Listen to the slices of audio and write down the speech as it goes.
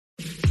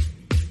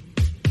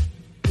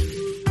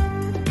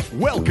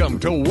Welcome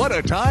to What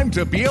a Time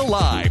to Be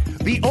Alive,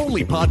 the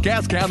only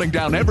podcast counting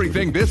down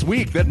everything this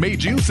week that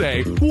made you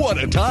say, what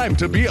a time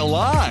to be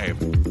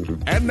alive.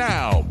 And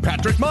now,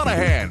 Patrick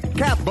Monahan,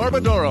 Kath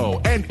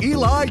Barbadoro, and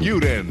Eli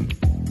Uden.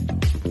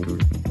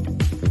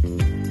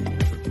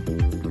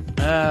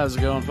 How's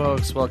it going,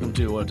 folks? Welcome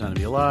to What a Time to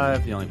Be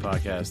Alive, the only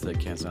podcast that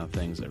can't sound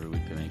things every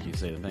week to make you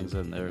say the things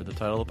that are the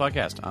title of the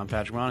podcast. I'm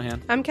Patrick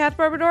Monahan. I'm Kath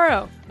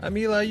Barbadoro. I'm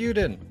Eli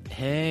Uden.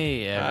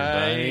 Hey,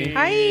 everybody.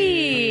 Hi.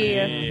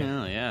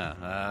 Hell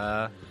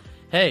yeah.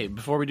 Hey,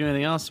 before we do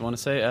anything else, I want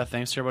to say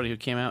thanks to everybody who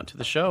came out to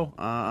the show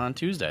on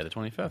Tuesday, the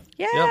 25th.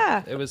 Yeah.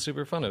 Yep, it was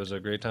super fun. It was a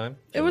great time.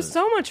 It was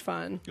so much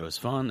fun. It was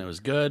fun. It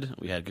was good.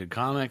 We had good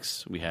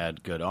comics. We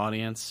had good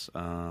audience.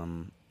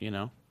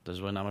 There's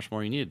really not much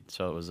more you need,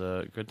 so it was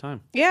a good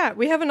time. Yeah,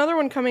 we have another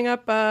one coming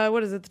up,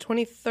 what is it, the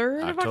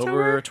 23rd of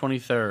October? October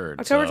 23rd.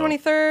 October So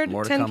 23rd,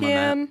 more to 10 come on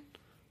p.m. that.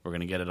 We're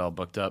going to get it all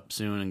booked up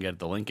soon and get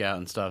the link out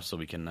and stuff so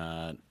we can get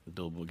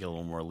a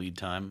little more lead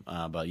time.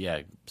 But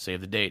yeah,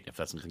 save the date if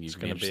that's something you're It's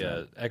going to be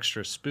an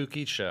extra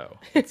spooky show.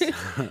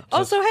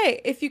 Also, hey,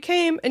 if you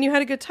came and you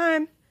had a good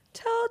time,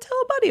 tell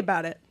a buddy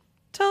about it.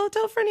 Tell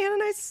a friend you had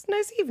a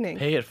nice evening.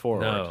 Pay it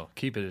forward. No,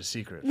 keep it a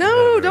secret.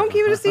 No, don't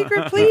keep it a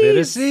secret, please. Keep it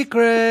a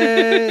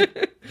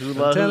secret. Who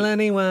Don't tell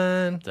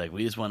anyone. It's like,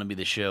 we just want to be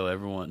the show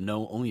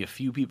only a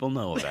few people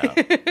know about.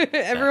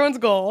 Everyone's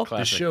goal.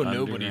 Classic show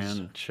underground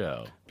nobody's-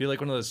 show. Be like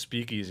one of those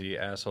speakeasy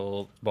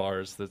asshole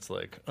bars that's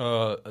like,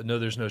 no,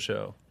 there's no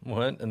show.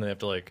 What? And they have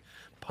to like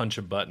punch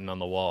a button on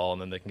the wall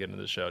and then they can get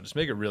into the show. Just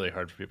make it really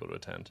hard for people to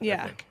attend. I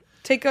Yeah. think.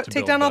 Take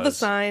build down all the buzz.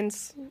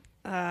 signs.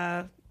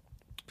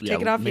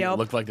 Take it off make Yelp.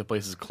 It look like the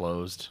place is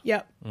closed.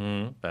 Yep.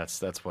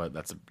 That's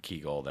a key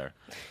goal there.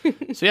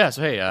 So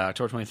hey,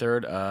 October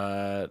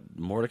 23rd,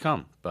 more to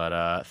come.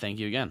 But thank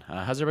you again.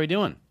 How's everybody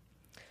doing?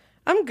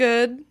 I'm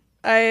good.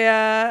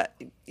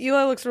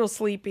 Eli looks real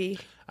sleepy.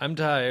 I'm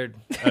tired.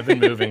 I've been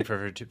moving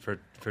for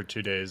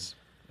 2 days.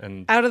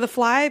 And Out of the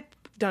fly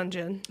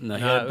dungeon. No,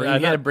 you No,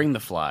 gotta bring the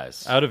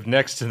flies. out of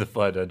next to the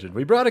fly dungeon.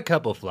 We brought a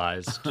couple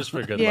flies just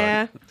for good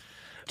Yeah. luck.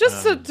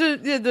 Just to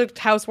the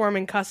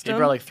housewarming custom. You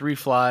brought like 3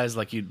 flies,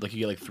 like you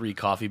get like 3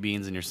 coffee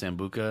beans in your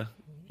sambuca.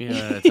 You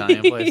know, an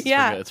Italian place.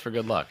 Yeah. It's for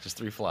good luck. Just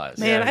 3 flies.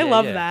 Man, Yeah, I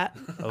love yeah. that.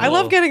 A I love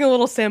little- getting a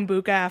little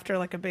sambuca after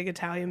like a big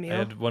Italian I meal.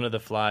 had one of the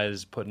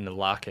flies put in a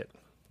locket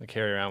to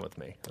carry around with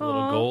me. A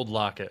little Aw. gold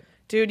locket.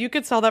 Dude, you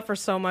could sell that for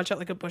so much at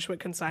like a Bushwick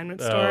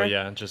consignment store. Oh,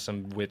 yeah. Just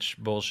some witch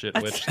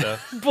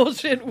stuff.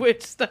 Bullshit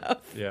witch stuff.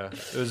 Yeah.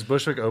 It was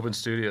Bushwick Open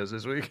Studios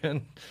this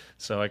weekend.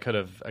 So I could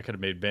have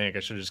made bank. I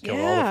should have just killed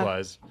all the Yeah.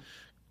 flies.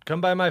 Come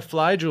buy my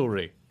fly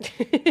jewelry.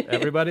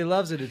 Everybody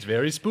loves it. It's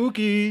very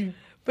spooky.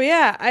 But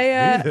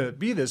yeah,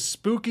 Be the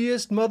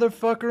spookiest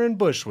motherfucker in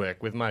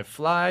Bushwick with my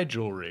fly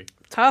jewelry.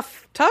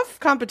 tough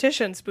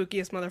competition,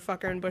 spookiest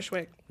motherfucker in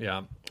Bushwick.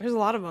 Yeah. There's a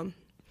lot of them.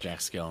 Jack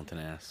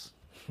Skellington ass.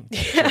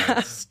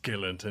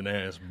 Skeleton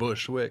ass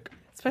Bushwick.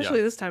 Especially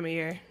Yeah. this time of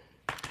year.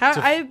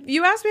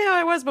 You asked me how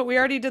I was, but we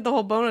already did the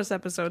whole bonus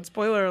episode.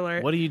 Spoiler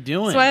alert. What are you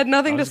doing? So I had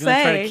nothing was to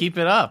gonna Try say. to keep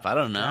it up. I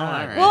don't know. All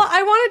right. Well,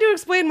 I wanted to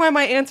explain why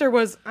my answer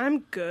was, I'm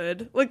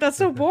good. Like, that's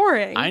so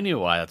boring. I knew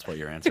why that's what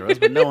your answer was,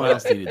 but no one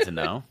else needed to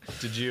know.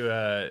 Did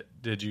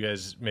you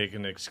guys make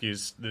an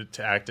excuse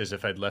to act as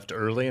if I'd left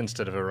early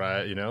instead of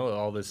arrived? You know,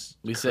 all this.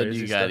 We said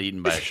crazy you got stuff?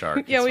 eaten by a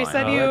shark. Yeah, It's we fine.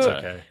 said Oh, you. that's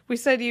okay. We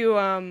said you.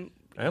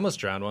 I almost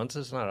drowned once.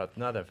 It's not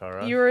that far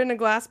off. You were in a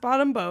glass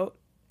bottom boat,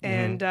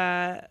 Mm-hmm. and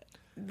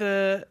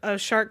a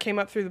shark came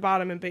up through the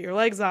bottom and bit your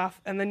legs off,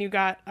 and then you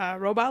got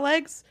robot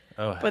legs.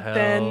 Oh, but hell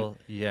then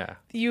yeah.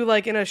 you,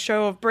 like in a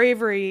show of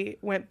bravery,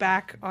 went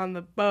back on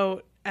the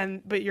boat,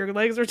 but your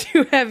legs were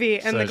too heavy,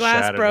 and So the I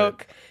glass shattered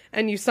broke,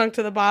 and you sunk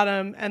to the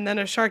bottom, and then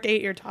a shark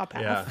ate your top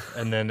half.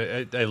 Yeah, and then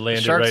I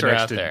landed Sharks right are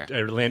next out to there.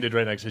 I landed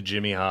right next to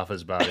Jimmy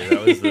Hoffa's body.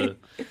 That was the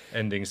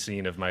ending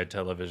scene of my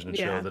television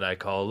Yeah. show that I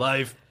call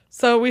Life.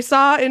 So we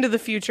saw into the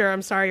future.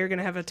 I'm sorry you're going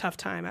to have a tough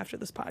time after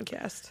this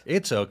podcast.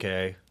 It's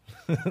okay.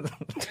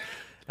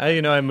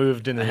 I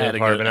moved into I the had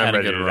apartment. I'm a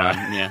ready good to run.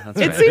 die. Yeah,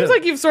 that's It right. seems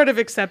like you've sort of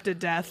accepted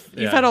death.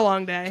 You've Yeah. had a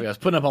long I day. was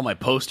putting up all my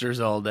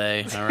posters all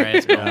day. All right,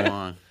 it's going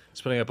on. I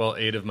was putting up all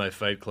 8 of my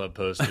Fight Club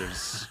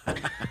posters. I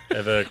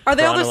have a Are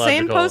they all the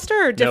same chronological- poster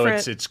or No,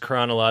 different? it's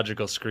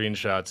chronological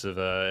screenshots of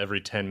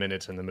every 10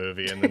 minutes in the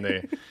movie, and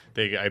then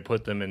I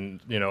put them in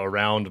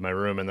around my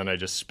room, and then I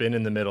just spin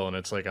in the middle, and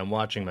it's like I'm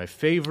watching my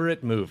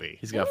favorite movie.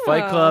 He's got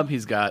Fight Club.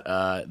 He's got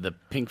the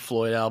Pink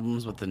Floyd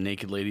albums with the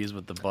naked ladies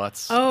with the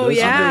butts. Oh, Those are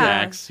yeah. the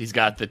backs. He's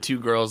got the 2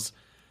 girls,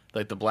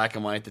 like the black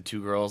and white, the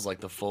 2 girls, like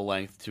the full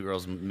length 2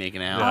 girls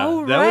making out. Yeah.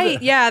 Oh, that right.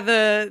 would- Yeah,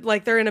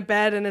 they're in a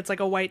bed and it's like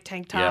a white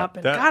tank top.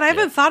 And that- God, I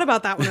haven't thought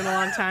about that one in a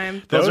long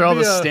time. Those That are all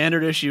would the be a-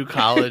 standard issue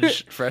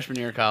college, freshman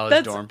year college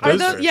That's dorm are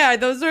posters.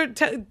 those are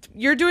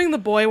you're doing the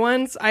boy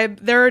ones.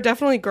 There are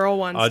definitely girl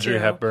ones Audrey too.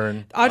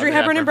 Hepburn. Audrey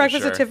Hepburn in for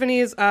Breakfast sure. at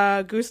Tiffany's.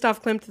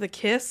 Gustav Klimt, The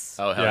Kiss.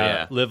 Oh, hell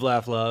yeah. Live,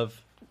 Laugh, Love.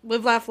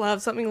 Live, Laugh,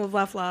 Love. Something Live,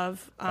 Laugh,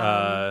 Love.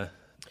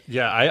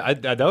 Yeah, I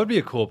that would be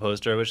a cool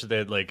poster. I wish that they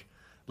had like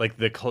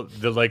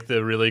like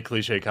the really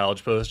cliche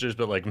college posters,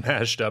 but like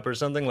mashed up or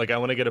something. Like I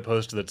want to get a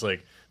poster that's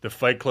like the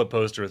Fight Club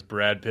poster with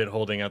Brad Pitt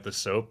holding out the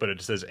soap, but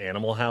it says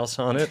Animal House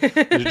on it.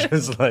 It's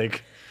just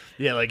like,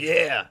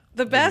 yeah.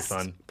 The best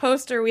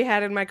poster we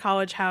had in my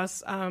college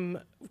house,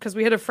 because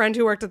we had a friend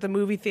who worked at the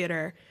movie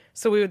theater,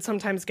 so we would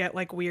sometimes get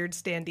like weird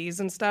standees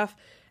and stuff.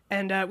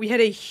 And we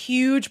had a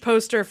huge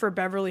poster for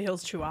Beverly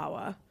Hills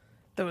Chihuahua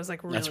that was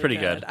like really That's pretty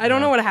good. I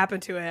don't know what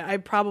happened to it. I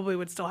probably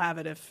would still have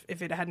it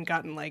if it hadn't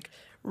gotten like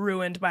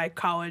ruined by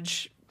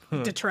college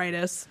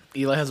detritus.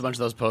 Eli has a bunch of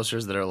those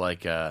posters that are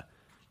like,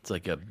 it's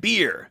like a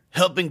beer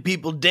helping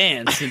people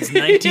dance since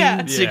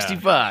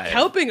 1965.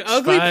 Helping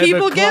ugly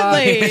people get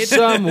laid.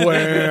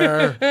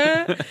 Somewhere.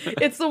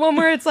 It's the one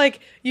where it's like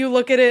you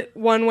look at it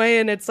one way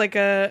and it's like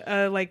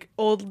a like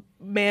old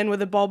man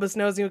with a bulbous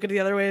nose, and you look at it the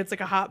other way, it's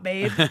like a hot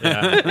babe.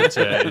 Yeah, it's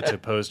a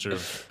poster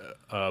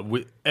of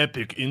with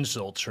epic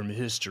insults from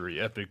history,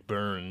 epic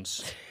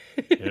burns.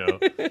 You know,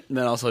 And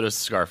then also just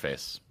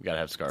Scarface. You gotta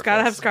have Scarface.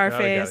 Gotta have Oh, gotta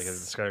Scarface. get the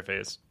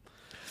Scarface.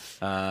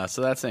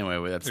 So that's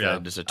anyway. That's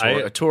just a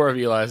I- tour of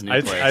Eli's new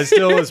place. I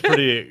still was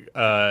pretty.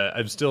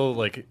 I'm still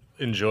like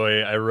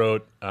enjoy. I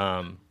wrote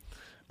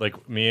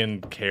like me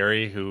and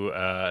Carrie, who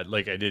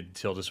like I did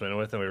Tilda Swinton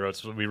with,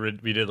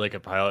 and we did like a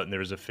pilot, and there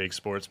was a fake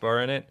sports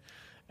bar in it,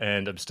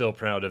 and I'm still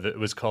proud of it. It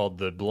was called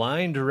The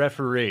Blind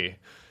Referee.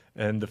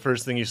 And the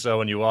first thing you saw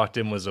when you walked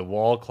in was a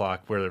wall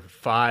clock where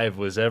 5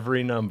 was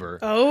every number.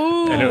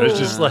 Oh, And it was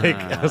just like,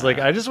 I was like,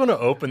 I just want to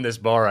open this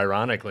bar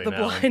ironically the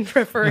now. blind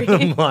referee.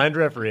 The Blind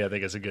Referee, I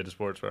think, is a good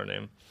sports bar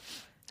name.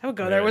 I would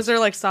go there. Was there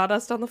like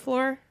sawdust on the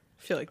floor?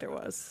 I feel like there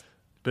was.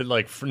 But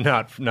like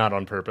not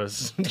on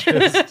purpose.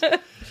 Just,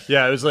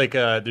 yeah, it was like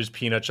there's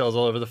peanut shells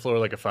all over the floor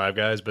like a Five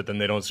Guys, but then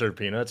they don't serve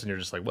peanuts, and you're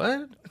just like,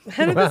 what?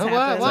 How did this happen?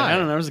 I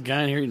don't know. There was a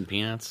guy in here eating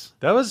peanuts.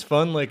 That was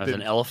fun. Like There's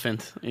an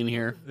elephant in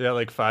here. yeah,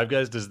 like Five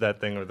Guys does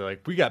that thing where they're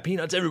like, we got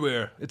peanuts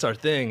everywhere. It's our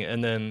thing.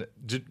 And then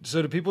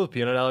so do people with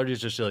peanut allergies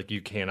just like you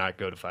cannot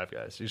go to Five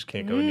Guys. You just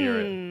can't go near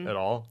it at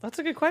all. That's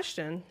a good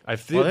question. I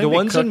feel Well, the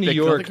ones in New They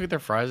York. cook their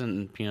fries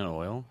in peanut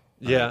oil.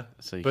 Yeah,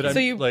 So you but can't- So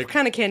you like,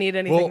 kind of can't eat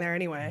anything well, there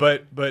anyway.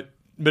 But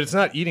it's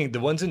not eating. The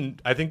ones in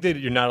I think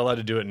you're not allowed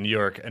to do it in New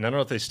York, and I don't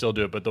know if they still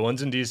do it. But the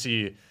ones in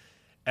DC,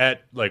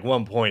 at like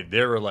one point,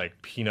 there were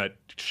like peanut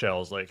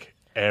shells like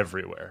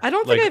everywhere. I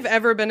don't think Like, I've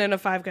ever been in a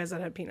Five Guys that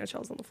had peanut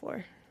shells on the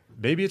floor.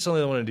 Maybe it's only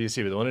the one in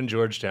DC, but the one in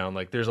Georgetown,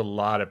 like there's a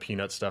lot of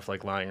peanut stuff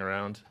like lying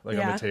around, like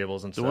on Yeah. the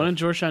tables and The stuff. one in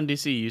Georgetown,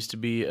 D.C. used to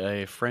be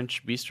a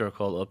French bistro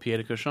called Au Pied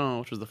de Cochon,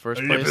 which was the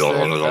first place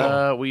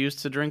that we used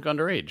to drink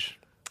underage.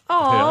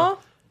 Aw.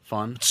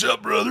 Fun. What's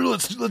up, brother?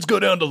 Let's go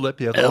down to Le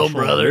Pied. No, it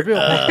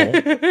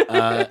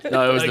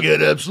was I the,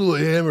 get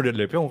absolutely hammered at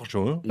Le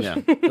Pied. yeah.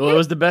 Well, it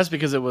was the best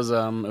because it was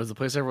the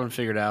place everyone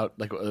figured out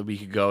like we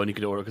could go and you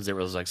could order because it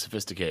was like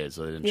sophisticated,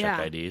 so they didn't Yeah.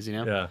 check IDs, you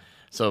know. Yeah.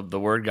 So the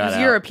word got It's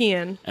out.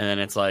 European. And then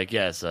it's like,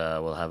 yes,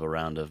 we'll have a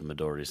round of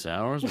Midori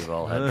sours. We've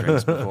all had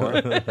drinks before.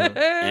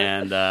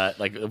 And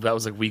like that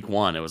was like week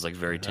 1. It was like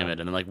very timid.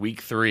 And then like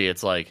week 3,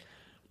 it's like,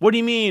 what do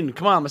you mean?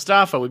 Come on,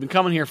 Mustafa. We've been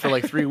coming here for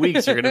like 3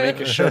 weeks. You're going to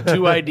make us show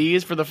 2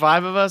 IDs for the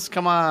 5 of us?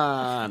 Come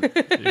on. You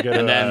gotta,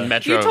 And then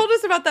Metro. You told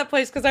us about that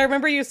place because I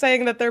remember you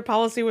saying that their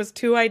policy was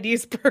 2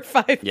 IDs per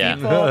 5 Yeah.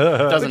 people.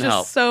 Doesn't which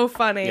help. is so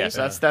funny. Yes,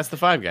 that's the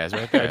 5 guys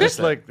right there. I just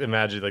like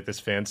imagine like this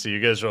fancy.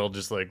 You guys are all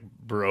just like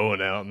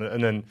broing out,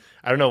 and then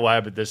I don't know why,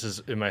 but this is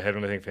in my head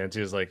when I think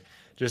fancy is like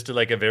just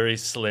like a very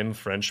slim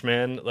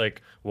Frenchman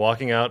like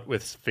walking out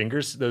with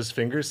those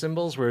finger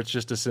symbols where it's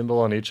just a symbol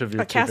on each of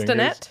your A 2 fingers.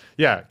 castanet?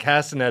 Yeah,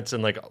 castanets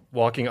and like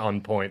walking on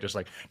point, just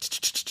like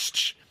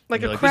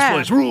Like And a you're crab.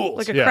 This place rules.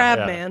 Like a Yeah, crab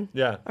yeah, man.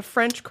 Yeah. A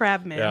French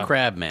crab man. Yeah.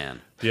 Crab Man.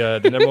 The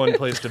number one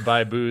place to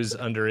buy booze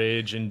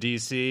underage in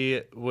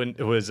DC when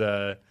it was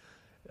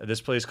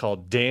this place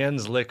called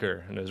Dan's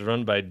Liquor, and it was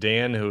run by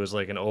Dan, who was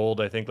like an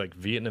old, I think, like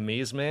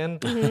Vietnamese man,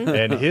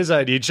 and his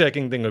ID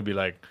checking thing would be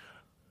like,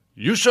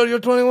 "You sure you're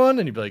 21?"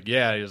 And he'd be like,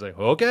 "Yeah." He was like,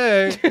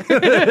 "Okay."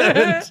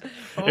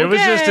 It was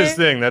just his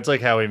thing. That's like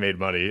how he made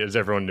money, is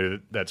everyone knew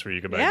that's where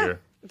you could buy Yeah. beer.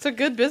 It's a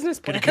good business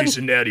plan.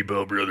 of Natty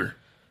Bow, brother.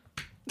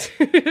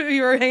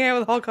 You were hanging out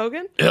with Hulk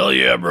Hogan? Hell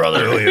yeah,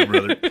 brother. Hell yeah,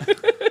 brother.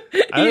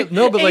 I don't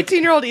know, but like,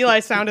 18-year-old Eli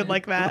sounded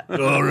like that.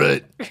 all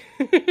right,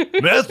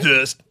 math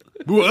test.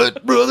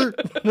 What, brother?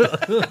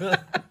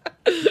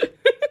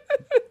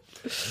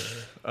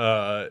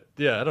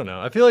 Yeah, I don't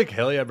know. I feel like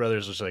Hell Yeah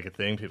Brothers is like a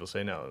thing people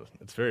say now.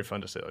 It's very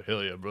fun to say like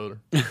Hell Yeah Brother.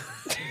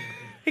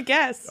 I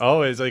guess.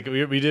 Always like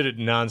we did it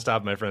nonstop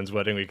at my friend's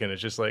wedding weekend.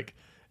 It's just like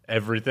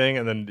everything,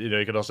 and then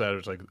you could also add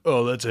it's like,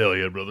 oh, that's Hell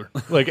Yeah Brother.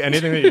 Like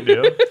anything that you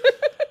do.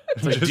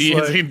 Just Do you,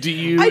 like- I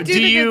do do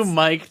think you, it's-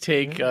 Mike,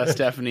 take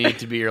Stephanie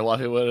to be your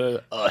lucky?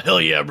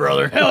 Hell yeah,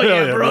 brother! Hell yeah,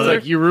 yeah, brother! brother.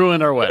 Like you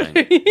ruined our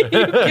wedding. You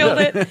killed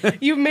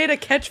it. You made a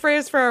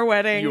catchsprache for our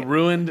wedding. You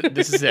ruined.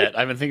 This is it.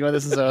 I've been thinking about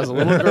this since I was a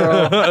little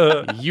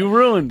girl. You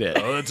ruined it.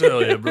 Oh, that's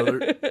Hell Yeah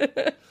Brother.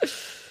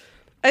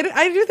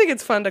 I do think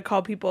it's fun to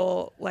call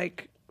people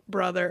like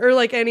brother or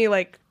like any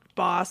like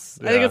boss.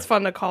 I think Yeah. it's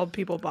fun to call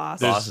people boss.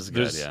 Boss is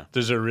good, yeah.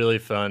 There's a really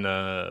fun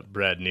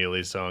Brad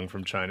Neely song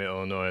from China,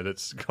 Illinois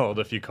that's called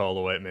 "If You Call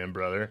a White Man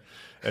Brother,"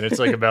 and it's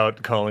like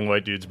about calling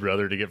white dudes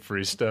brother to get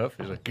free stuff.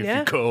 He's like, "If Yeah.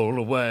 you call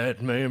a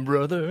white man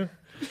brother,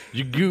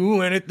 you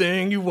do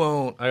anything you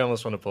want." I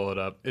almost want to pull it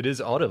up. It is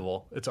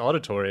audible. It's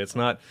auditory. It's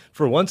not.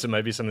 For once, it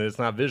might be something that's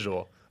not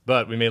visual.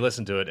 But we may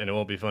listen to it, and it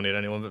won't be funny to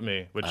anyone but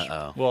me. Which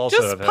will also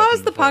Just have pause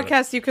happened the before.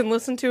 podcast. You can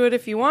listen to it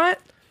if you want.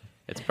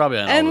 It's probably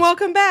on all And this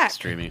welcome back.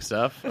 streaming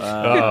stuff.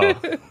 Oh,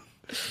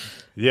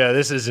 yeah.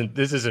 This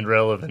isn't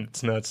relevant.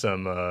 It's not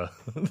some.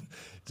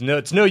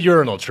 It's no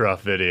urinal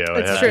trough video.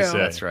 It's I have true. to say.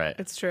 That's right.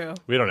 It's true.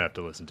 We don't have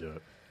to listen to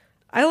it.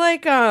 I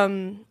like.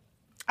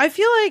 I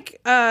feel like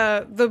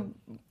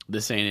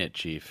This ain't it,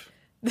 Chief.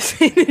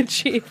 the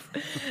Chief.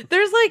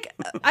 There's like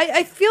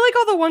I feel like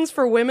all the ones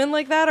for women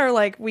like that are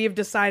like we've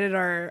decided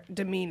are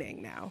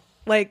demeaning now.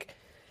 Like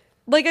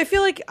I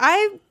feel like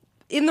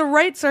in the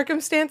right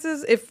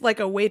circumstances, if like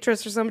a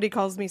waitress or somebody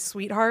calls me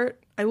sweetheart,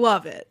 I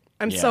love it.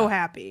 I'm so Yeah.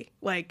 happy.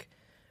 Like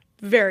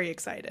very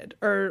excited.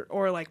 Or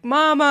like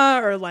mama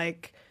or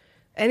like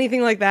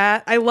anything like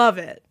that. I love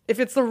it.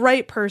 If it's the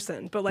right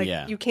person, but like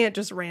Yeah. you can't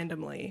just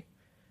randomly.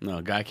 No,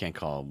 a guy can't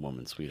call a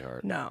woman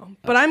sweetheart. No.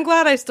 But I'm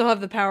glad I still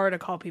have the power to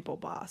call people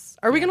boss.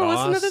 Are we going to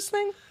listen to Boss? this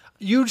thing?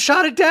 You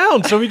shot it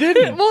down, so we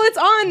didn't. Well, it's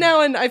on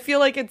now, and I feel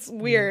like it's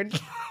weird.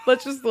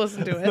 Let's just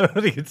listen to it.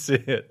 Nobody can see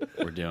it.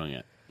 We're doing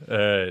it. All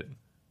right.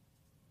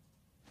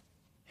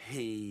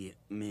 Hey,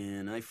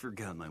 man, I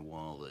forgot my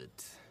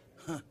wallet.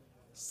 Huh,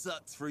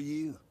 sucks for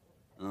you.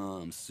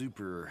 I'm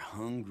super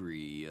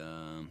hungry.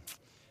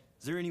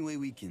 Is there any way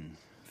we can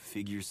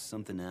figure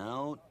something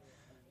out,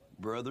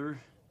 brother?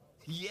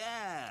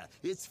 Yeah,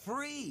 it's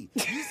free.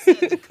 You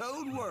said the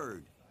code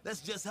word.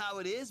 That's just how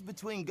it is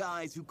between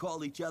guys who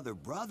call each other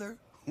brother.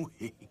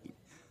 Wait,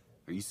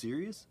 are you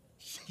serious?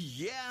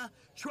 Yeah,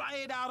 try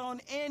it out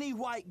on any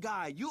white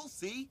guy. You'll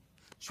see.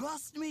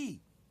 Trust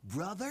me,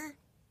 brother.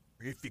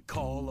 If you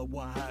call a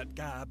white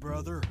guy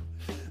brother,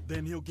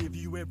 then he'll give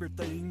you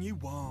everything you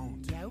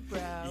want. Yo,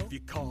 bro. If you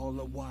call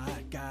a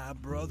white guy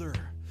brother,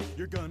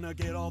 you're gonna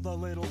get all the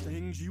little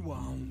things you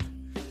want.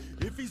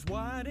 If he's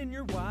white and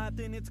you're white,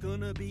 then it's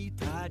gonna be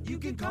tight. You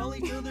can call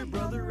each other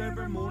brother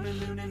every morning,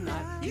 noon, and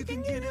night. You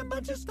can get a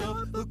bunch of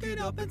stuff, look it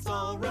up, it's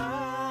alright.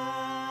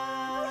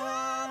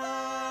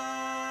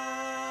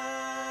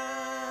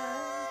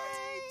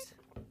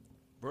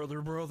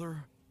 Brother,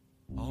 brother,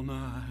 all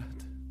night.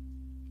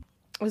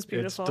 It was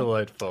beautiful. It's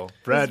delightful.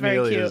 Brad very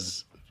Neely cute.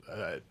 is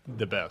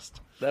the best.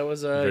 That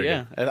was Very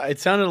yeah. It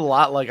sounded a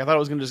lot like I thought it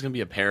was just gonna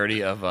be a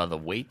parody of The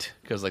Weight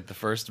because like the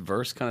first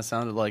verse kind of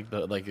sounded like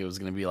it was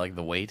gonna be like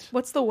The Weight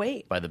What's the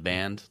weight? by the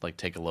band, like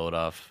Take a Load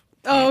Off.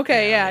 Oh,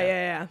 okay.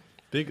 Yeah.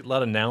 Big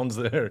lot of nouns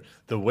there.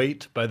 The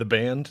Weight by the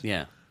band.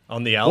 Yeah.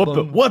 On the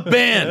album. What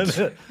band?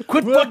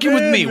 Quit What fucking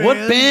with band, me. man? What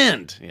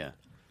band? Yeah.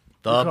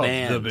 The Called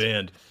band. The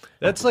band.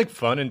 That's like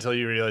fun until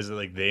you realize that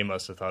like they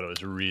must have thought it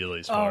was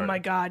really smart. Oh my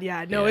god,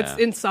 yeah. No, Yeah. it's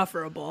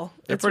insufferable.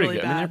 They're It's pretty really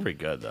good. I mean, bad. they're pretty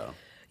good though.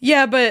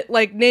 Yeah, but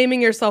like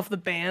naming yourself the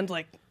band,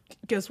 like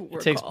guess what we're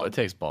called. It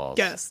takes balls.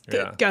 Guess.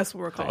 Yeah. Guess what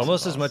we're called.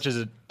 Almost as much as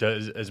it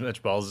does, as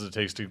much balls as it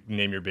takes to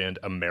name your band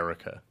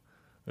America.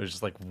 It was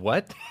just like,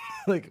 what?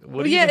 Like,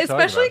 what are you Yeah, even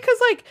talking especially about? because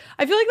like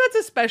I feel like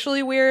that's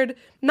especially weird.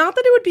 Not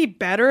that it would be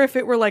better if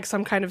it were like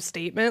some kind of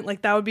statement,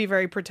 like that would be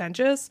very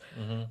pretentious.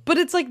 Mm-hmm. But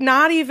it's like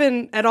not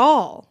even at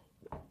all.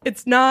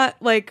 It's not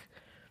like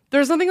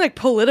there's nothing like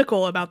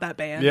political about that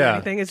band or Yeah.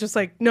 anything. It's just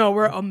like no,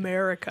 we're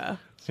America.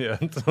 Yeah,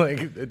 it's like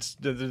it's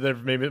their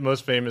maybe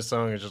most famous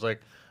song is just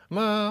like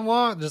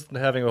just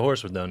having a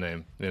horse with no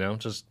name,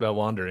 just about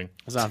wandering.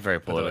 It's not very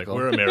They're like, political.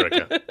 we're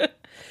America.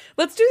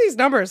 Let's do these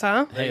numbers,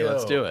 huh? Hey,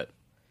 let's do it.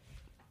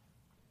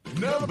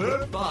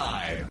 Number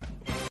 5.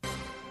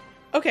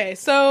 Okay,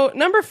 so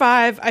number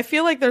 5, I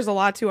feel like there's a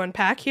lot to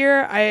unpack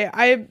here.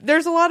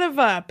 There's a lot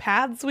of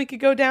paths we could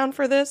go down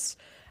for this.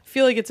 I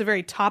feel like it's a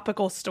very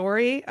topical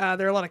story.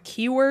 There are a lot of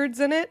keywords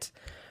in it.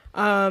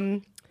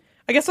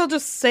 I guess I'll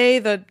just say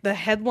the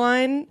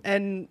headline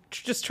and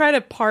just try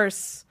to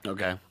parse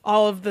Okay.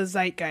 all of the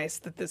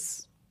zeitgeist that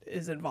this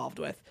is involved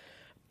with.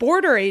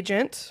 Border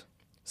agent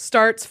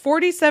starts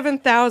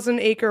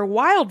 47,000-acre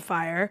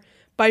wildfire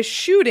by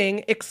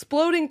shooting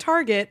exploding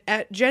target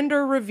at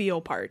gender reveal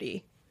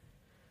party.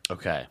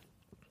 Okay.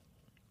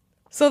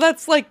 So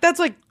that's like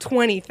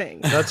 20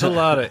 things. That's a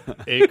lot of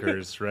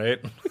acres, right?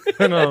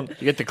 I don't.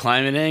 You get the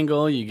climate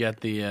angle. You get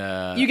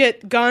the You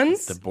get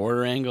guns, the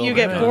border angle. you the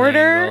get gun border,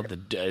 angle,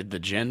 the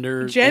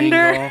gender. gender.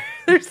 Angle.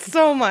 There's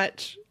so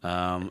much.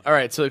 All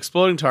right. So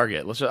exploding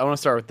target. I want to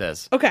start with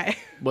this. Okay.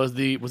 Was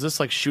this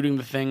like shooting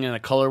the thing and a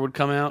color would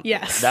come out?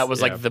 Yes. That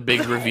was Yeah. like the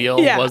big reveal.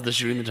 Yeah. Was the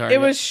shooting the target? It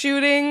was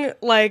shooting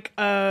like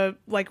a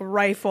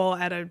rifle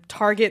at a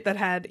target that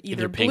had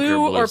either pink or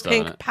blue or bluestone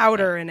in pink it.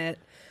 powder in it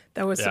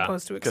that was Yeah.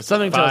 supposed to Because explode.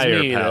 something tells Fire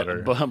me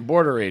powder. that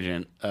border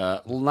agent,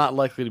 not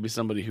likely to be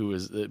somebody who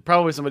is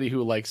probably somebody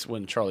who likes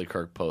when Charlie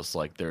Kirk posts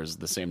like there's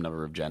the same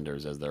number of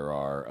genders as there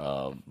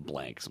are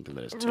blank, something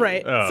that is two.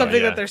 Right. Oh, Something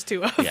yeah. that there's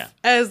two of. Yeah.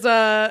 As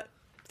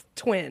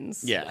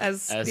twins. Yeah,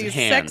 as these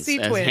hands, sexy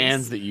as twins.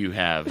 hands that you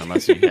have,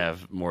 unless you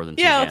have more than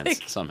two Yeah, hands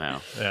like-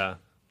 somehow. Yeah.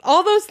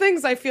 All those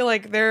things, I feel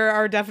like there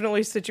are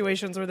definitely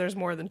situations where there's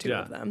more than two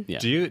of them. Yeah.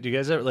 Do you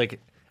guys ever like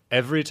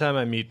every time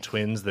I meet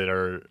twins that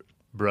are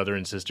brother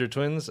and sister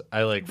twins,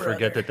 I like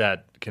forget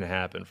that can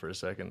happen for a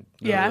second.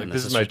 Yeah. Like,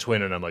 this is my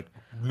twin, and I'm like,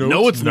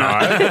 No, it's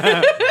not.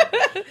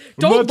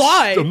 Don't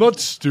lie. I'm not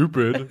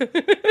stupid.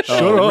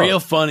 Shut Oh, up. real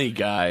funny,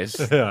 guys.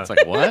 Yeah. It's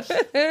like, what?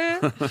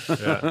 Yeah.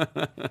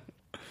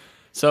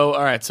 So,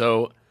 all right.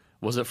 So,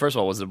 was it, first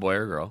of all, was it a boy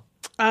or a girl?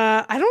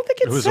 I don't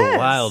think It was says. a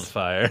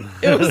wildfire.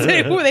 It was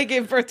they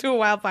gave birth to a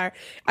wildfire.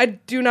 I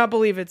do not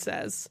believe it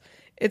says.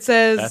 It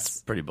says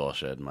That's pretty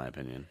bullshit, in my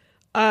opinion.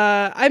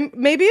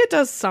 maybe it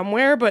does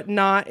somewhere, but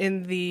not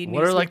in the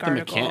What are Newsweek like the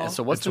article. mechanics?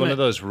 So, what's It's the one of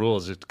those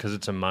rules because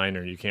it's a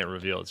minor. You can't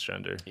reveal its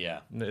gender. Yeah.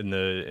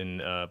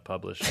 In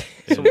published.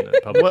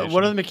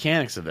 What are the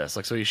mechanics of this?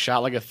 Like, so he shot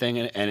like a thing,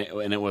 and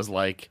it was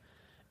like,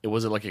 it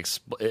was like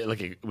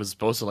it was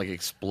supposed to like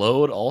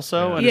explode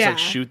also, and it's Yeah. like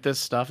shoot this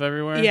stuff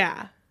everywhere.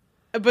 Yeah.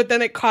 But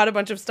then it caught a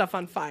bunch of stuff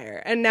on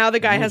fire, and now the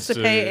guy has to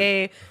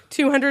pay a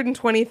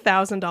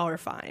 $220,000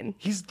 fine.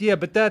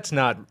 But that's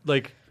not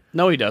like.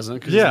 No, he doesn't,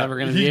 because he's never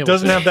going to be he able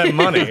doesn't to. have that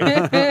money.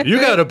 You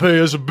got to pay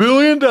us $1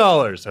 billion.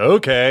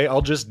 Okay,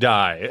 I'll just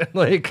die.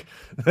 Like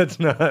that's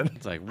not.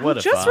 It's like, what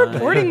if Just I...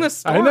 reporting the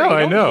story. I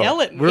Don't know.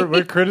 Yell at me.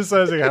 We're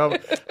criticizing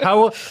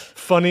how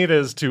funny it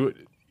is to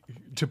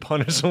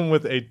punish someone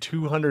with a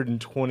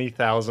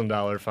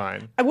 $220,000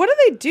 fine. What do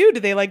they do? Do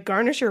they like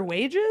garnish your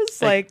wages?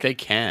 They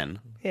can.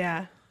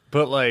 Yeah.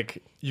 But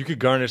like, you could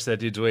garnish that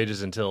dude's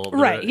wages until the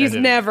Right. He's end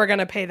of- never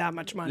gonna pay that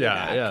much money.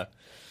 back. Yeah.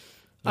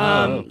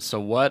 So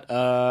what?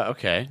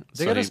 Okay.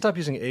 They so gotta he- stop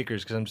using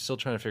acres because I'm still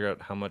trying to figure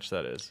out how much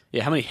that is.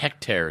 Yeah, how many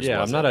hectares?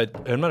 Yeah, was I'm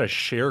it? not a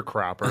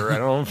sharecropper. I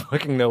don't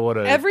fucking know what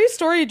a. Every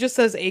story just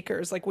says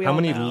acres. Like we How all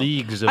many know.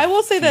 leagues of I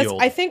will say this.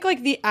 field? I think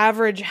like the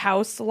average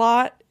house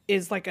lot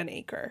is like an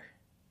acre.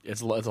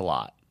 It's a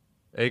lot.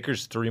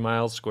 acres 3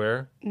 miles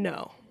square.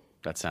 No.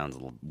 That sounds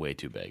way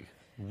too big.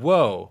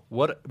 Whoa!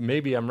 What?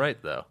 Maybe I'm right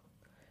though.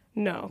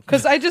 No.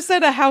 Because I just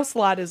said a house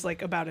lot is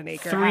like about an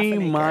acre. half 3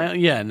 an acre. miles?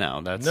 Yeah,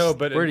 no, that's No,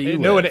 but where do you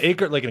no, live? an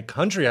acre like a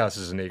country house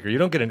is an acre. You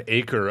don't get an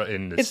acre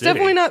in the It's city.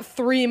 definitely not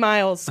 3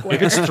 miles square.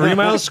 If it's 3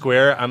 miles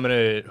square, I'm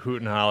gonna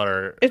hoot and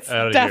holler It's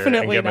out of here and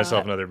definitely get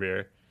myself not. another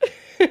beer.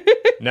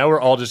 Now we're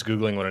all just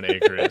googling what an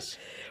acre is.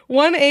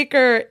 1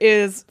 acre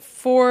is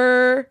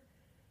 4.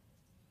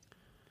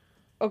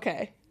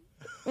 Okay.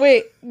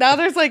 Wait, now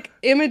there's like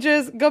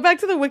images. Go back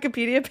to the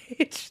Wikipedia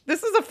page.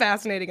 This is a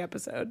fascinating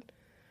episode.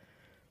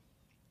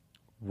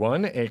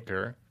 1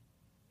 acre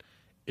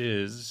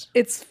is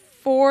It's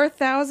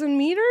 4,000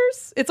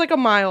 meters? It's like a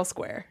mile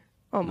square.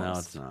 No,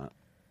 Almost. it's not.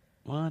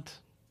 What?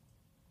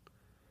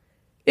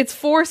 It's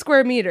 4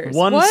 square meters.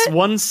 One What?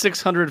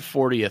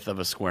 1/640th of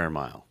a square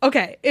mile.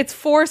 Okay, it's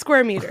 4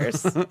 square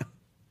meters.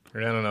 I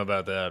don't know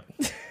about that.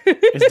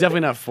 It's definitely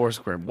not 4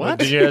 square. What?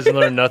 Did you guys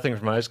learn nothing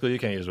from high school? You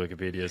can't use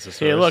Wikipedia as a source.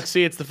 Hey, look,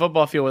 see, it's the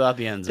football field without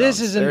the end zone.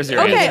 This isn't- There's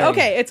your Okay, answer.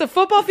 okay, it's a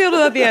football field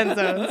without the end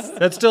zones.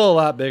 That's still a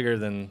lot bigger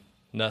than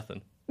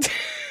nothing.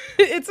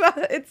 It's not,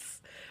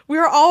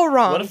 we're all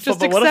wrong. What if Just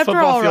football, what if accept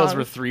we're all football fields wrong.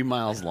 were 3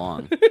 miles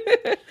long?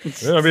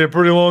 That'd be a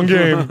pretty long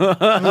game.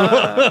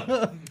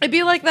 It'd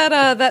be like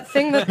that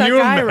thing that you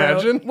guy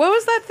imagine? wrote. What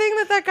was that thing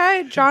that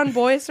guy John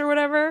Boyce or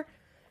whatever?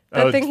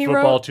 That thing he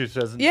football wrote.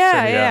 2000.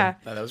 Yeah.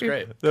 That was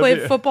great.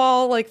 Played be-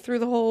 football like through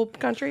the whole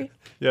country.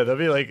 Yeah, that'd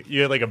be like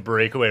you had like a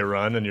breakaway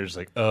run, and you're just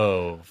like,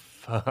 oh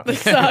fuck. It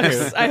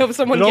sucks. I hope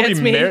someone It'd all gets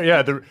be me.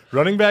 yeah, the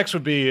running backs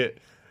would be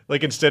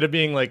like instead of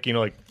being like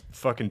like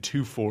fucking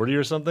 240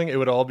 or something, it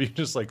would all be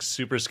just like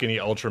super skinny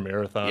ultra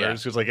marathoners. Yeah.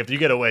 Because like if you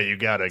get away, you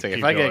gotta It's like, keep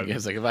if I going.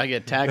 if I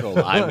get tackled,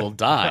 I will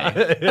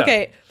die.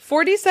 Okay,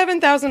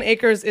 47,000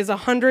 acres is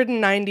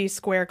 190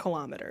 square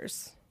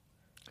kilometers.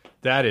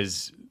 That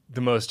is the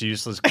most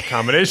useless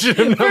combination. Of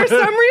For numbers. some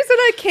reason,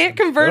 I can't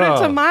convert it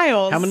to Oh.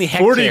 miles. How many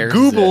 40 hectares?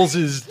 goobles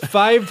is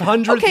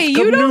 500. Okay,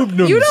 you don't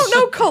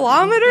know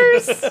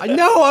kilometers.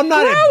 No, I'm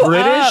not Grow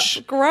British.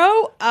 up.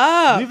 Grow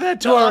up. Leave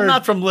that to No, our. I'm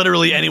not from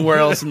literally anywhere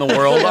else in the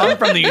world. I'm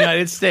from the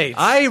United States.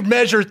 I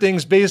measure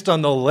things based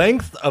on the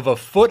length of a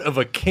foot of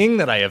a king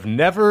that I have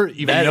never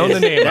even That known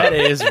is- the name That of.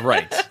 is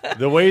right.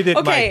 The way that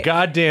Okay. my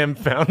goddamn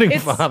founding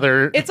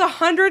father. It's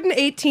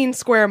 118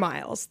 square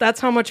miles. That's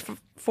how much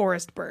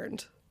forest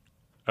burned.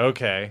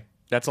 Okay.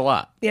 That's a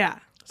lot. Yeah.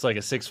 It's like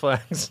a Six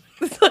Flags.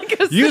 It's like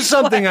a Use Six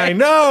something I Flags.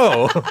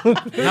 know.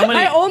 How many?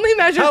 I only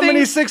measure How things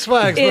many Six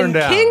Flags in burned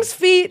down? King's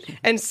Feet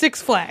and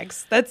Six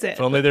Flags. That's it.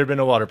 If only there'd been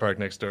a water park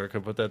next door.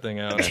 Could put that thing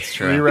out. That's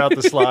true. Reroute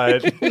the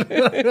slide.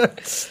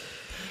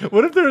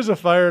 What if there was a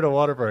fire at a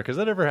water park? Has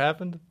that ever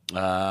happened?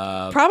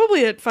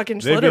 Probably at fucking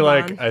They'd be Schlitterbahn.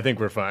 like, I think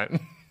we're fine.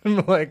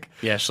 I'm like,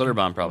 Yeah,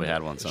 Schlitterbahn probably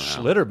had one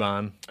somehow.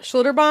 Schlitterbahn.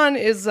 Schlitterbahn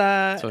is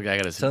So the guy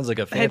got his Sounds like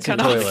a fancy cut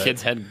off. the toilet.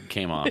 kid's head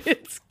came off.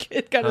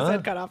 it got his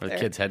head cut off Or the there.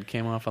 kid's head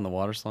came off on the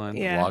water slide.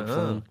 Yeah. Log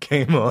flume.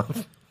 Came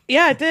off.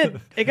 Yeah, it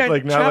did. It got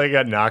Like now chopped. they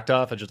got knocked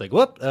off. I just like,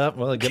 whoop.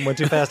 Well, I went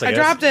too fast. I I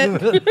guess. dropped it.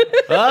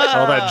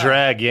 All that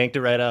drag yanked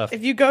it right off.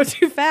 If you go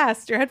too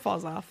fast, your head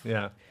falls off.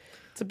 Yeah.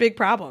 It's a big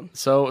problem.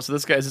 So is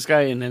this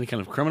guy in any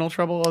kind of criminal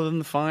trouble other than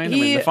the fine? I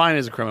mean, He- the fine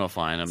is a criminal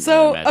fine. I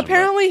So imagine,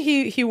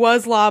 apparently he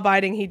was law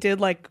abiding. He did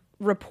like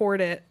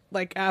report it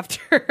like after.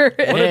 What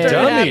Hey. a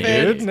dummy,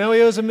 happened. dude. Now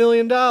he owes $1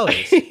 million.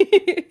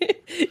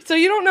 So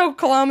you don't know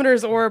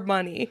kilometers or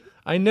money.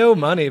 I know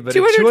money, but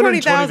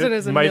 220,000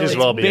 is a might as million.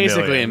 well be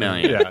Basically a a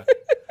million. million.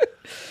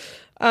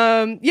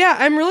 Yeah. Yeah,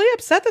 I'm really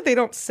upset that they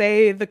don't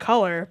say the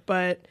color,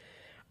 but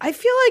I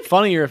feel like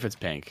funnier if it's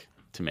pink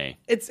to me.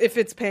 if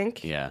it's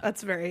pink. Yeah.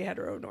 That's very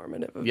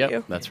heteronormative of Yep,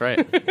 you. that's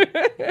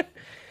right.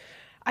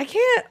 I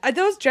can't.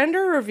 Those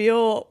gender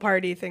reveal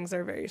party things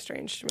are very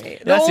strange to me.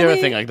 That's the other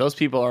only- thing. Like those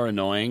people are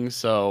annoying,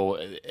 so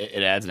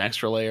it adds an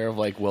extra layer of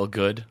like, well,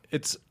 good.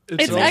 It's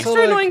It's also extra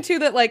like- annoying too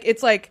that like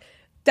it's like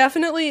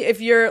definitely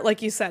if you're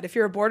like you said, if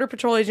you're a border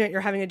patrol agent,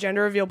 you're having a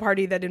gender reveal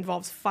party that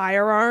involves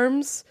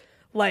firearms,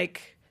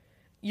 like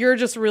you're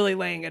just really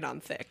laying it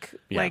on thick.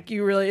 Yeah. Like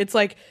you really it's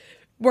like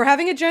we're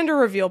having a gender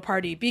reveal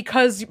party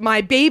because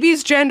my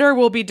baby's gender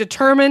will be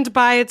determined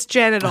by its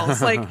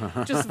genitals.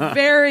 Like just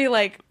very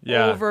like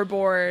Yeah.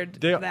 overboard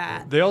They,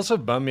 that. they also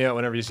bum me out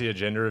whenever you see a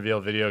gender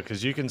reveal video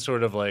because you can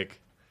sort of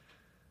like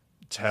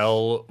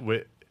tell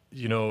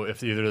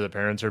if either of the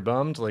parents are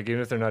bummed, like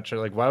even if they're not sure,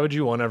 like why would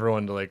you want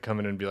everyone to like come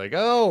in and be like,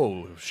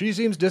 oh, she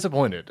seems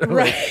disappointed,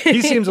 Right.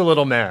 he seems a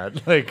little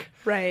mad, like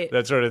Right.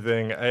 that sort of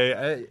thing.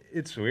 I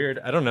it's weird.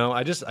 I don't know.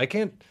 I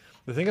can't.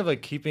 The thing of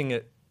like keeping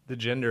it the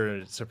gender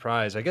a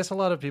surprise. I guess a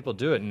lot of people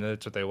do it and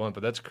that's what they want,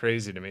 but that's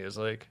crazy to me. Is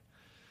like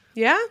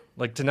Yeah?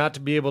 to not to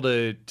be able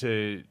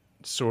to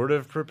sort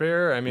of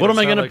prepare. I mean, What am it's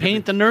I not going to like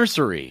paint the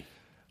nursery?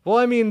 Well,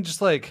 I mean,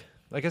 just like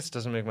I guess it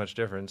doesn't make much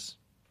difference.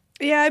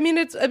 Yeah, I mean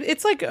it's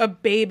like a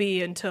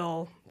baby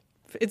until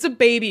it's a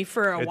baby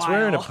for a It's while.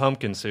 wearing a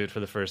pumpkin suit for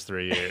the first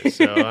 3 years,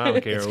 so I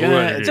don't care It's what gonna,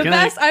 it it's is. The gonna,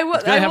 best- I will-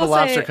 it's gonna I have a will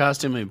lobster say-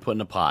 costume and put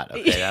in a pot.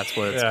 Okay, that's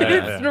what it's Yeah, gonna.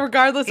 yeah, yeah.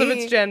 Regardless of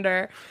its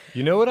gender.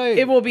 You know what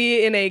It will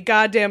be in a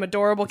goddamn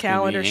adorable It's gonna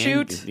calendar be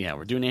shoot. Yeah,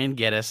 we're doing Ann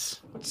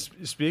Geddes.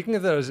 Speaking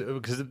of those,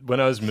 because when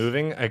I was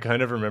moving, I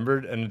kind of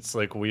remembered, and it's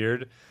like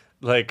weird,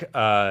 like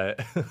that.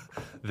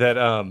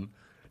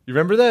 You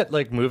remember that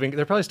like moving?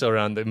 They're probably still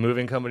around. The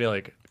moving company,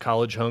 like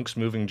College Hunks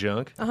Moving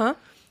Junk.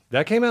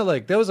 That came out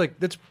like that's a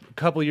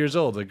couple years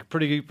old, like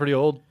pretty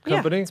old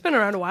company. Yeah, it's been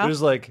around a while. It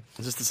was like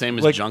Is this the same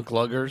as Like- Junk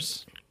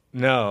Luggers?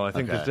 no, I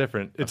think Okay. it's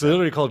different. It's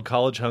literally called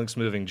College Hunks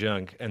Moving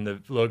Junk, and the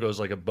logo is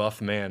like a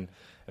buff man.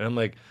 And I'm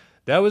like,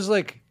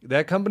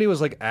 that company was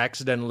like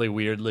accidentally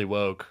weirdly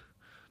woke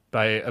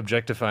by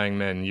objectifying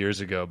men years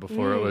ago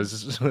before it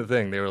was a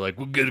thing. They were like,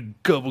 we'll get a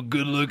couple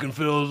good looking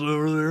fellas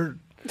over there,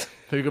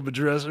 pick up a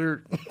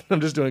dresser.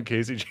 I'm just doing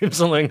Casey James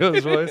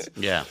Alengo's voice.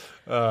 Yeah.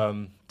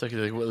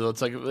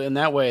 It's like in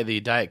that way, the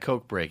Diet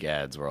Coke break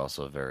ads were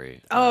also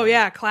very. Oh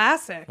yeah,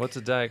 classic. What's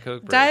a Diet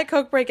Coke break? Diet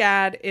Coke break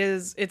ad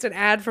it's an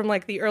ad from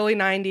like the early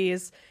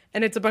 90s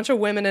and it's a bunch of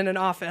women in an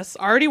office.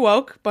 Already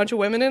woke, bunch of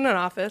women in an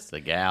office. The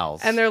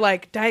gals. And they're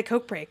like, Diet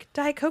Coke break,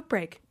 Diet Coke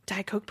break,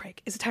 Diet Coke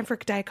break. Is it time for a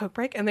Diet Coke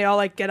break? And they all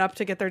like get up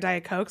to get their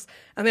Diet Cokes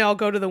and they all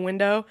go to the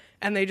window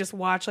and they just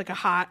watch like a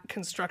hot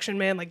construction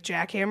man like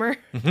jackhammer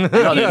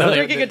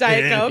drinking a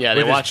Diet Coke. Yeah,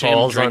 they With his watch him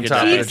balls drink on a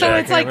top Diet of So Coke.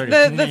 it's like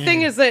the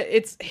thing is that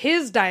it's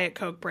his Diet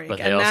Coke break, But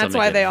they and also that's make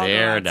why it they all go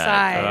their Diet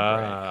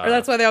outside, Coke or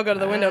that's why they all go to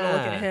the window to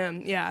look at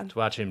him. Yeah, To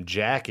watch him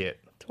jack it.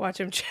 to watch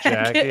him check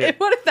Jacket. it.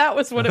 What if that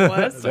was what it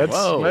was? That's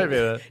Whoa. maybe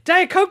that.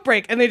 Diet Coke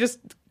break, and they just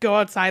go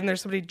outside and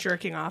there's somebody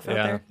jerking off out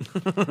Yeah.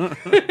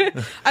 there.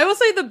 I will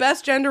say the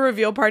best gender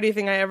reveal party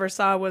thing I ever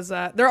saw was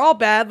they're all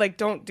bad. Like,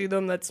 don't do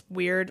them. That's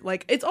weird.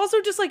 Like, it's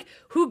also just like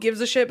who gives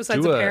a shit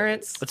besides Do the a-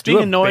 parents? It's Do being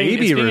a annoying.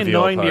 baby It's being reveal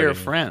annoying to your party.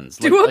 friends.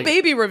 Do a Like,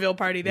 baby reveal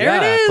party. There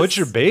Yeah, it is. put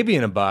your baby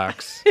in a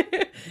box.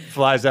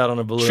 Flies out on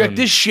a balloon. Check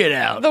this shit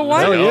out. The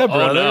one- Hell yeah, Oh,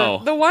 brother.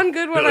 no. The one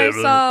good one Yeah, I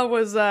yeah, saw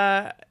was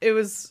it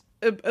was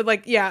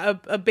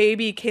a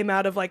baby came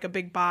out of like a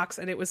big box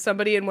and it was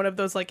somebody in one of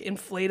those like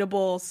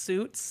inflatable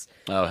suits.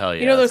 Oh hell yeah!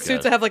 You know those that's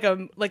suits good. that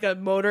have like a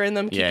motor in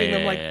them keeping Yeah,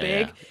 them yeah, like yeah,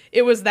 big. yeah.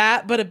 It was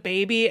that, but a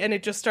baby, and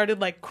it just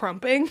started like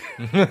crumping.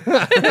 like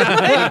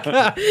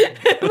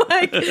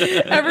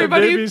The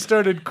everybody, baby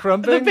started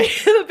crumping.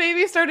 the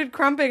baby started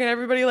crumping, and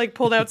everybody like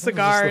pulled out The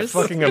cigars.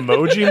 fucking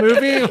emoji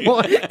movie.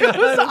 What? It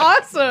was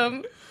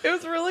awesome. It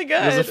was really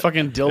good. There's a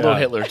fucking dildo Yeah.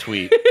 Hitler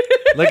tweet.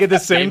 Like at the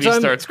same Baby time,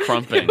 starts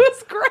crumping. It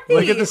was great.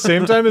 like at the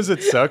same time as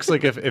it sucks.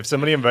 Like if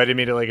somebody invited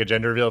me to like a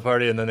gender reveal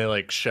party and then they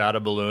like shot a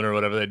balloon or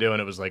whatever they do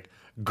and it was like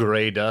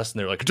gray dust and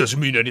they're like it doesn't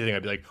mean anything.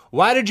 I'd be like,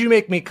 why did you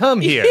make me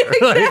come here?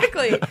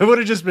 Exactly. Like, I would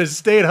have just been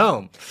stayed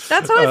home.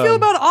 That's how I feel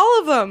about all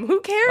of them.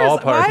 Who cares? all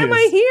Why am I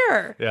parties.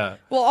 here? Yeah.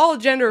 Well, all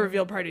gender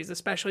reveal parties,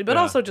 especially, but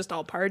Yeah. also just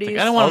all parties.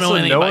 I don't want to know Also,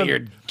 anything no about one- your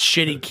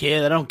shitty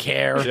kid. I don't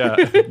care. Yeah.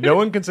 No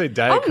one can say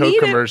Diet I'll Coke need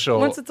commercial. it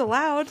once it's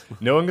allowed.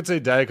 No one can say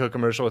Diet Coke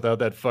commercial without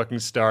that fucking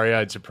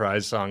starry-eyed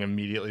surprise song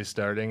immediately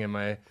starting. Am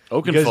I?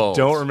 You guys Oakenfolds.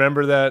 don't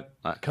remember that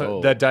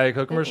oh. that Diet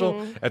Coke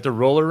commercial at the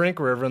roller rink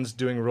where everyone's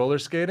doing roller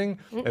skating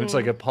and it's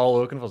like a Paul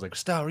Oakenfold's like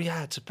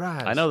starry-eyed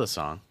surprise. I know the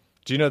song.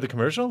 Do you know the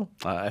commercial?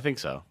 I think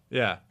so.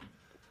 Yeah.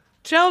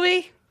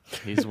 Shelby,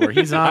 He's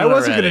on. I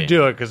wasn't already. going to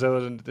do it because I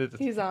wasn't.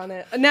 He's on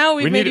it. Now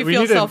we made you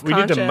feel we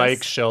self-conscious. need to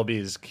mic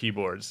Shelby's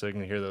keyboard so I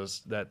can hear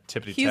that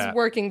tippity He's tap.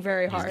 working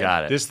very hard. He's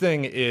got it. This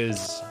thing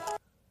is.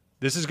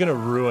 This is going to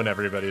ruin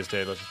everybody's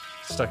day. Let's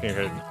stuck in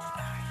your head.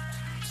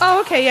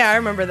 Oh, okay. Yeah, I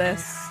remember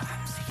this.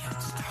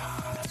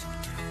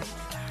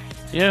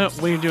 Yeah,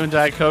 when you're doing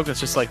Diet Coke, it's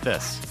just like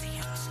this.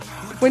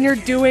 When you're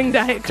doing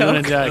Diet Doing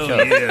a Coke. Diet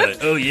Coke. Yeah.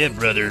 Oh yeah,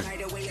 brother.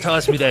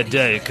 Toss me that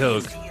Diet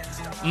Coke.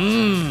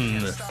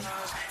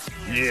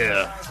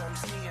 Yeah.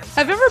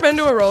 Have you ever been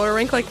to a roller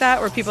rink like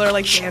that where people are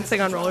like dancing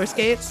on roller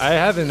skates? I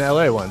have in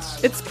LA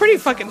once. It's pretty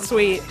fucking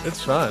sweet.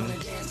 It's fun.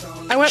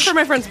 I went for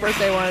my friend's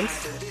birthday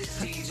once.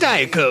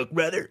 Diet Coke,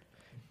 brother.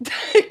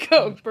 Diet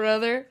Coke,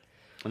 brother.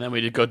 And then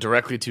we did go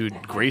directly to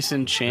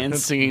Grayson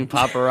Chance singing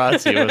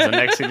Paparazzi was the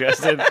next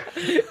suggested.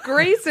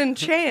 Grace and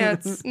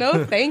Chance.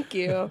 No, thank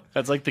you.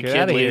 That's like the Get kid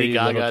outta here, Lady you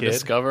little Gaga kid.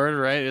 discovered,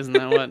 right? Isn't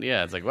that what?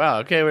 Yeah, it's like, wow,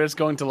 okay, we're just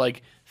going to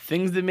like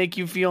things that make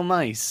you feel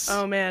nice.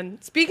 Oh man.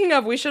 Speaking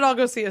of, we should all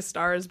go see A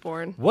Star Is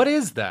Born. What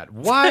is that?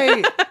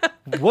 Why?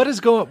 What is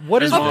going?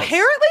 What is? Well, this?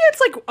 Apparently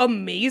it's like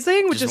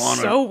amazing, which Just is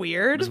wanna- so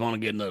weird. Just want to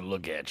get another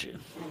look at you.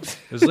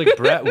 It's like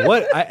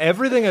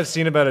everything I've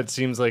seen about it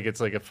seems like it's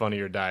like a Funny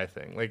or Die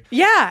thing. Like,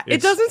 Yeah, it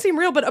It's- doesn't seem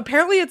real, but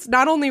apparently it's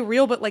not only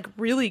real but like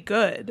really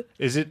good.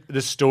 is it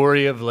the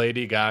story of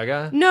Lady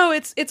Gaga? No,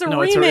 it's a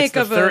No, remake it's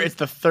of it's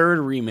the third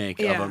remake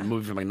Yeah. of a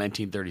movie from like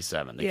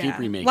 1937. They yeah. keep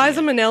remaking Liza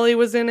it. Minnelli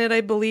was in it,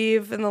 I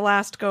believe, in the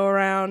last go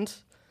around.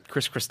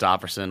 Chris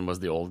Christopherson was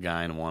the old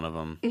guy in one of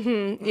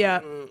them. Yeah.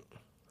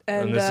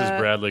 And this is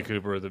Bradley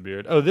Cooper with a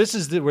beard. Oh, this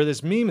is where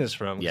this meme is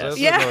from. 'cause Yes. I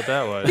Yeah. don't know what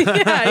that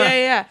was.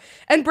 yeah.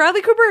 And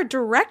Bradley Cooper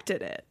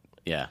directed it.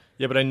 Yeah.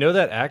 Yeah, but I know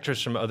that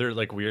actress from other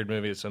like weird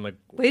movies. So I'm like,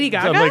 Lady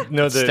Gaga? I'm like,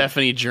 no, the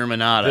Stephanie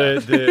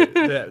Germanotta.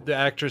 the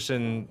actress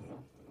in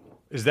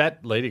is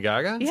that Lady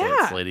Gaga?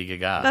 Yeah. It's Lady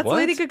Gaga. That's What?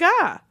 Lady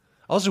Gaga.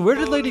 Also, where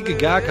did Lady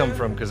Gaga come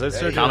from? Because I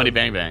searched Comedy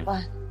Bang Bang.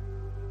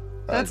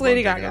 That's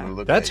Lady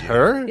Gaga. That's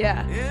her.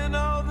 Yeah.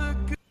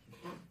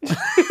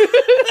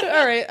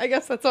 All right, I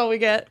guess that's all we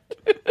get.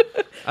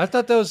 I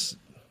thought that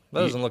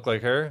doesn't look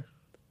like her.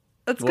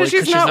 That's Well,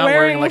 because she's not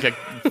wearing like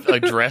a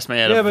dress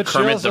made out Yeah, of but she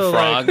Kermit also the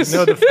Frogs.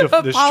 like no the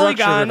structure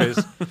Polygon. of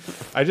his.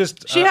 I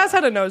just She has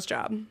had a nose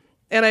job,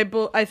 and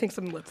I think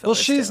some lip fillers. well,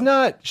 she's too.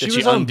 not. She Did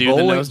was she on undo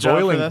the nose job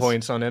for Boiling this?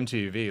 Points on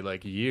MTV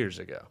like years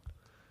ago.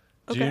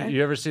 Okay.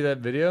 You ever see that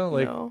video?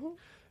 Like No.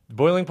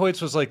 Boiling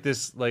Points was like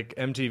this like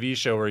MTV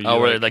show where you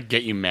where they like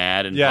get you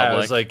mad in yeah, public.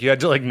 it was like you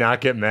had to like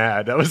not get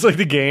mad. That was like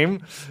the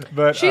game.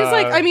 But She's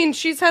like, I mean,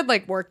 she's had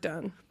like work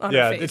done on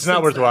yeah, her face it's not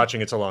since worth then.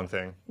 watching. It's a long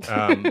thing.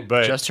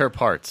 But just her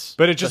parts.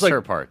 But it's just like-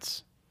 her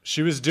parts.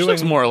 she was She doing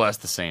looks more or less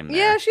the same. There.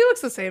 Yeah, she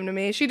looks the same to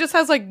me. She just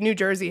has like New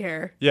Jersey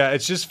hair. Yeah,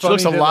 it's just She funny.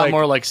 looks a that, lot like-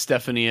 more like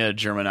Stephania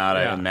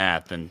Germanotta Yeah. in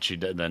that than she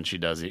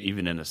does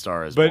even in A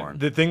Star Is But Born.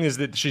 the thing is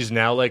that she's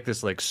now like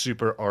this like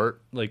super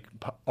art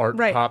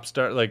Right. pop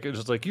star. Like it's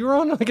just like you were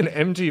on like an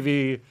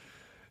MTV,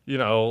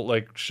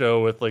 like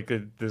show with like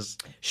this.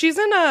 She's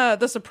in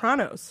The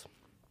Sopranos.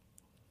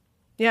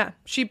 Yeah,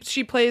 she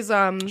plays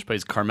She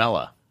plays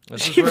Carmela,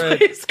 This is she where I,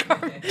 plays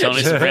Carmen.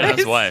 Tony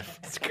Soprano's wife.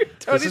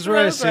 this is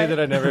where I say that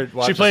I never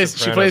watched. She plays The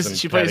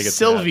Sopranos and Patty gets mad.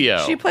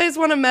 Silvio. She plays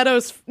one of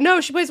Meadows.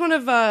 No, she plays one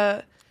of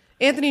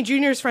Anthony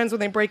Jr.'s friends when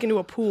they break into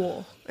a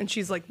pool, and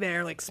she's like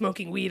there, like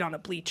smoking weed on a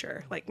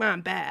bleacher. Like, man,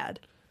 bad.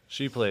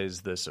 She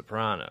plays The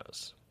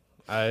Sopranos.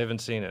 I haven't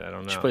seen it. I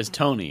don't know. She plays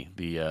Tony,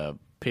 the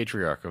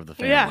patriarch of the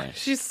family. Yeah,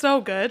 she's so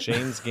good.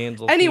 James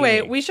Gandolfini.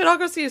 Anyway, we should all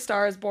go see A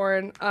Star Is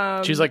Born.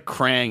 She's like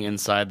Krang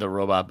inside the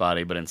robot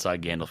body, but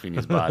inside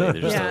Gandolfini's body.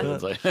 They're just Yeah.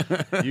 it's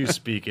like, You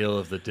speak ill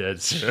of the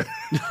dead, sir.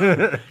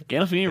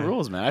 Gandolfini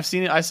rules, man. I've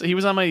seen it. He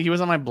was on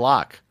my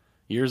block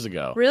years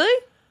ago.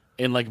 Really?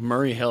 In like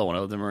Murray Hill, when I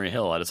lived in Murray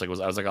Hill, I was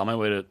like on my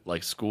way to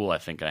like school, I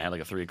think, and I had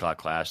like a 3:00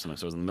 class, so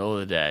it was in the middle of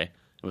the day.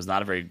 It was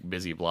not a very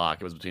busy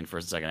block. It was between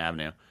First and Second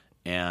Avenue,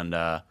 and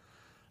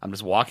I'm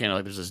just walking, and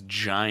like there's this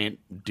giant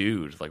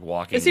dude like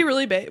walking. Is he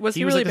really big? Was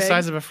he, He was really like the big?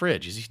 size of a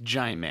fridge. He's a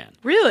giant man.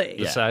 Really?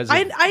 The size of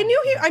I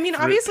knew he. I mean,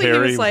 obviously he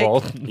Perry was like.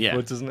 Walton. Yeah.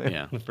 What's his name?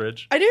 Yeah. The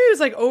fridge. I knew he was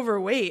like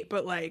overweight,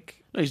 but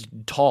like No, he's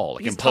tall,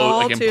 like he's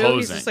tall too. imposing.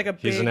 He's just like a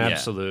big. He's an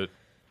absolute.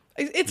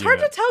 It's hard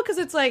to tell because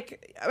it's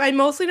like I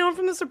mostly know him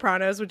from The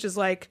Sopranos, which is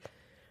like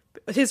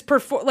his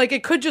like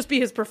it could just be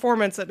his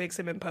performance that makes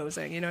him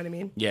imposing. You know what I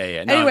mean? Yeah,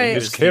 yeah. No, Anyway, he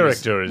His was-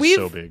 character is We've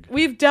so big.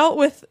 we've dealt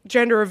with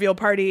gender reveal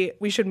party.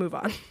 We should move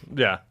on.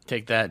 Yeah.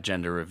 Take that,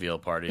 gender reveal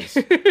parties,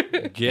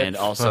 Get and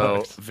also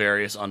fucked.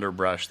 various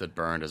underbrush that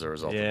burned as a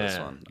result of this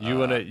Yeah. one. You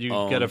wanna you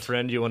got a owned.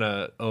 friend you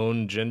wanna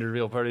own gender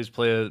reveal parties?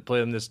 Play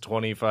them this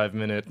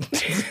 25-minute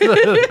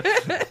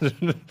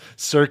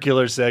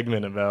circular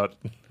segment about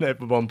at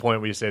one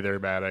point we say they're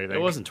bad. I think It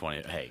wasn't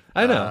 20. Hey,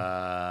 I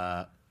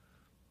know.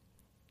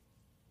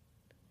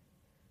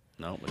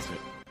 No, let's see.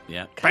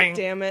 Yeah, God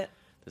damn it!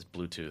 this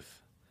Bluetooth.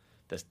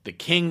 The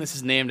king this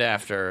is named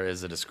after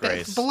is a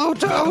disgrace.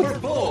 Number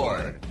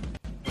 4.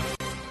 All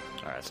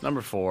right, so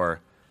number four.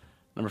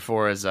 Number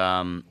 4 is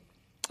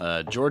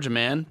Georgia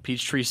man,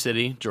 Peachtree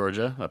City,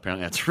 Georgia.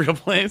 Apparently that's a real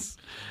place.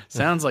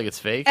 Sounds like it's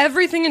fake.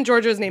 Everything in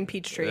Georgia is named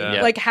Peachtree.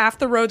 Yeah. Like half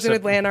the roads in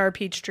Atlanta are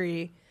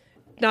Peachtree.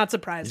 Not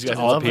surprised. These guys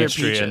at love all. their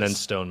Peachtree and then peaches.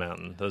 Stone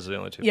Mountain. Those are the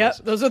only two Yep,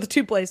 places. those are the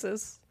two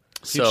places.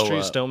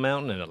 Peachtree, Stone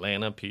Mountain, and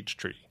Atlanta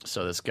Peachtree.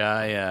 So this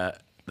guy,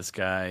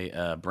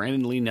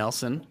 Brandon Lee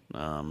Nelson,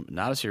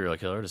 not a serial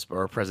killer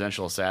or a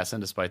presidential assassin,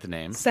 despite the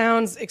name.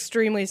 Sounds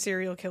extremely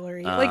serial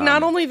killery. Like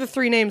not only the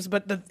three names,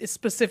 but the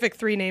specific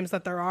three names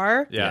that there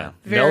are. Yeah.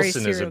 Very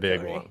Nelson is a serial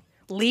big killery. one.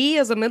 Lee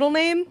as a middle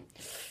name?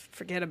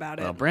 Forget about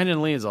it.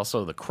 Brandon Lee is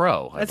also the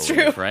Crow. That's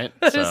believe, true. right?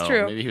 That so is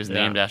true. Maybe he was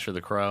named after the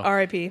Crow.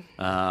 R.I.P.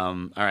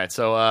 All right,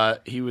 so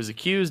he was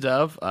accused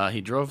of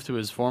he drove to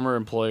his former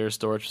employer's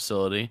storage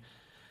facility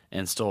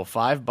and stole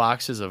 5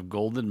 boxes of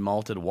golden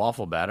malted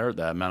waffle batter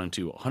that amounting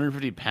to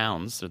 150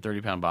 pounds. They're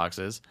 30-pound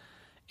boxes,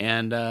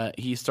 and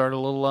he started a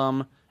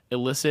little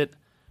illicit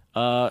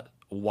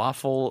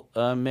waffle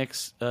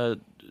mix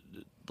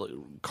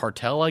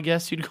cartel, I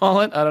guess you'd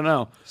call it. I don't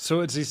know.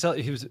 So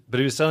he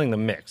was selling the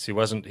mix. He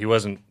wasn't He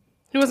wasn't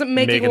making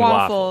Making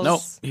waffles. No,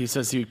 he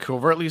says he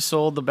covertly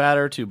sold the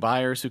batter to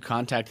buyers who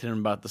contacted him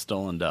about the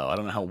stolen dough. I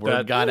don't know how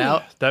word got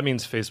out. That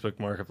means Facebook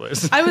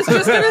Marketplace. I was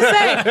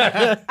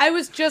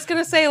just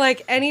gonna say,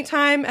 like,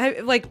 anytime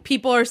like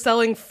people are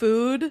selling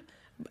food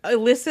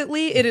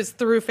illicitly, it is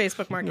through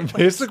Facebook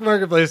Marketplace. Facebook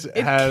Marketplace It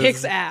has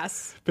kicks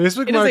ass.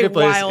 Facebook It is a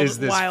Marketplace wild, is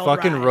this wild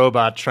fucking ride.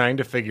 robot trying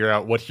to figure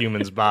out what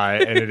humans buy,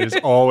 and it is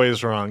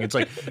always wrong. It's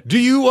like, do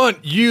you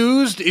want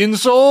used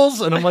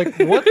insoles? And I'm like,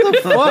 what the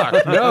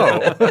fuck? No.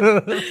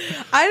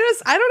 I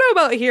don't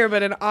know about here,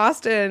 but in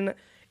Austin,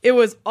 it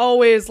was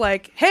always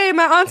like, hey,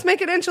 my aunt's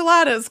making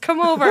enchiladas. Come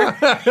over.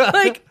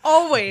 Like,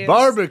 always.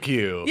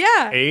 Barbecue.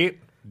 Yeah. $8?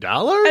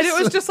 And it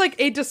was just like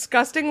a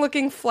disgusting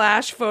looking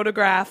flash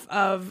photograph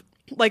of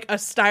like a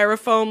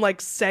styrofoam like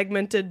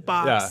segmented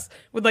box Yeah.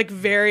 with like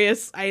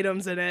various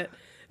items in it.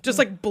 Just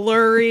like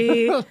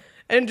blurry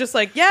and just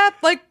like, yeah,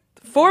 like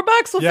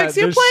 $4 will yeah, fix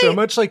your there's plate. so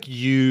much like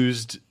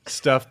used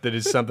stuff that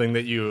is something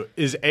that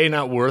is A,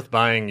 not worth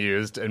buying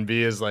used, and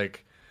B, is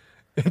like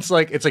it's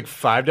like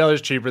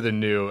 $5 cheaper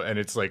than new, and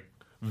it's like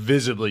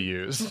visibly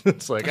used.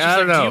 It's like, I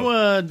don't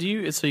know. Do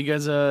you? So you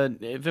guys,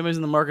 if anybody's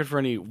in the market for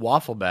any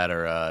waffle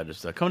batter,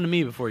 just come to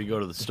me before you go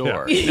to the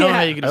store. Yeah. You know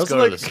how Yeah. you can I just also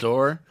go to like- the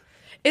store.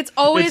 It's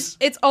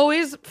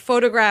always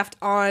photographed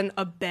on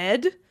a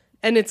bed,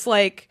 and it's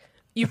like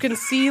you can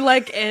see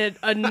like a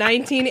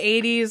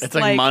 1980s. It's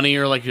like money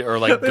or like There's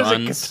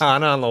guns. a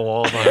katana on the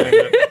wall behind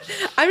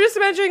it. I'm just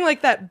imagining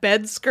like that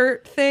bed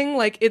skirt thing.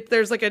 Like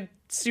there's like a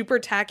super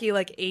tacky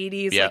like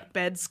 80s Yeah. like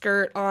bed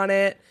skirt on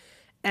it,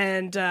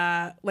 and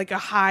like a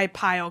high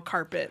pile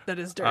carpet that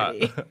is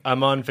dirty.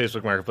 I'm on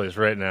Facebook Marketplace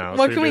right now.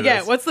 what So can we do get?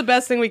 this. What's the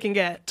best thing we can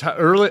get?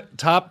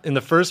 Top in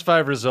the first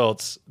 5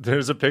 results,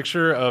 there's a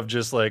picture of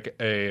just like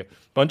a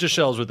bunch of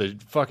shelves with a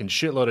fucking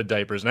shitload of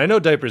diapers. And I know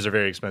diapers are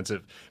very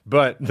expensive,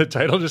 but the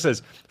title just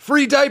says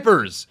free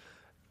diapers.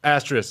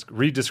 Asterisk,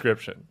 read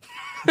description.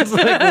 It's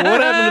like,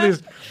 what happened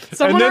to these?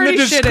 Someone and then the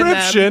already shit in them.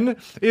 description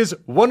is,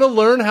 want to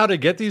learn how to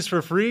get these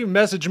for free?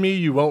 Message me,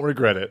 you won't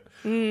regret it.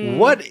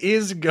 What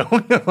is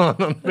going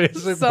on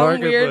Facebook Some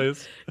weird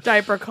Marketplace?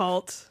 diaper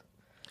cult.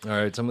 All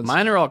right, someone's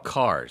Mine are all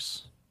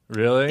cars,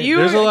 really? You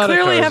There's a lot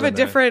clearly of cars have a in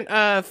there. different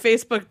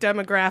Facebook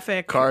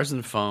demographic. cars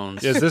and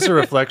phones. Is this a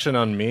reflection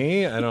on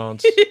me? I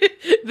don't.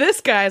 This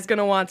guy's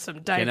gonna want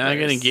some diapers. Okay, now I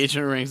get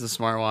engagement rings and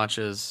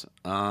smartwatches.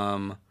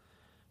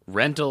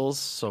 Rentals,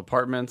 so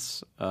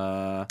apartments.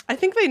 I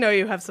think they know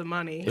you have some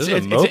money. This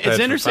is a moped It's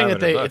for interesting that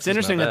 $500. it's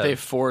interesting It's not that they bad.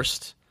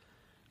 forced,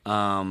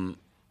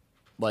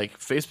 like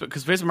Facebook,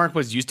 because Facebook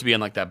Marketplace used to be on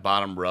like that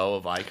bottom row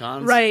of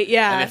icons, Right,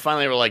 yeah. And they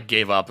finally were like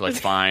gave up, like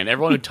fine.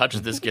 Everyone who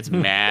touches this gets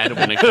mad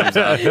when it comes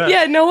up.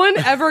 Yeah, no one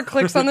ever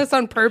clicks on this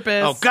on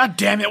purpose. Oh god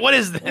damn it! What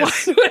is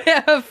this?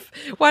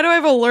 Why do I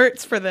have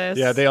alerts for this?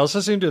 Yeah, they also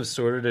seem to have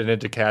sorted it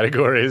into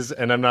categories,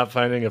 and I'm not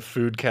finding a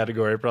food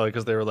category probably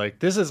because they were like,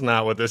 "This is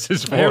not what this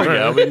is for." There we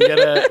go.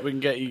 We can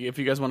get if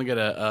you guys want to get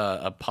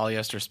a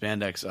polyester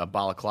spandex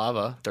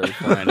balaclava,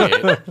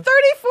 $34.98.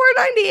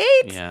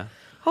 $34.98. Yeah.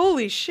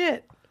 Holy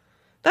shit,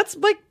 that's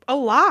like a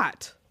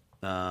lot.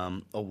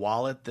 A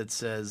wallet that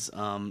says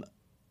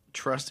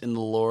 "Trust in the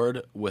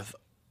Lord with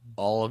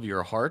all of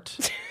your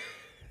heart."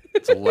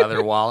 It's a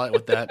leather wallet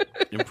with that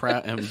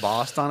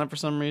embossed on it for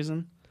some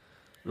reason.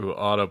 Ooh,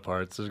 auto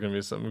parts. There's gonna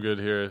be something good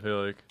here. I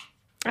feel like.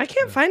 I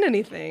can't find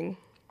anything.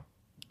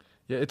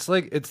 Yeah, it's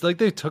like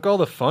they took all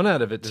the fun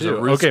out of it There's too.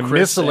 a Ruth's Okay, Chris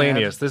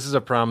miscellaneous. ad. This is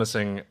a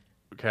promising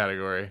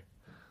category.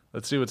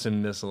 Let's see what's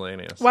in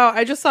miscellaneous. Wow,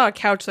 I just saw a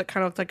couch that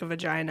kind of looked like a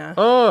vagina.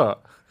 Oh,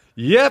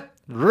 yep,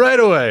 right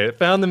away.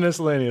 Found the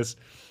miscellaneous.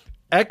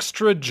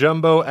 Extra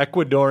jumbo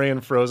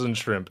Ecuadorian frozen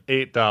shrimp,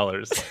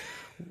 $8.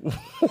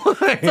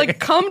 It's like,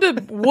 come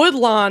to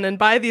Woodlawn and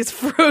buy these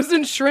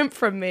frozen shrimp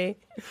from me.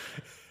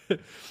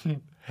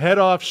 Head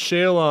off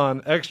shale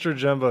on extra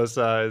jumbo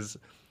size.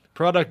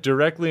 Product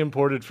directly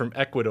imported from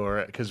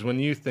Ecuador. Because when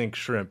you think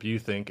shrimp, you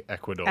think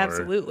Ecuador.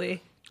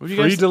 Absolutely. What do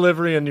you Free guys?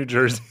 delivery in New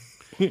Jersey.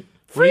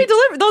 Free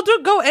delivery.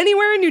 They'll go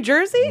anywhere in New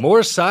Jersey?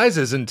 More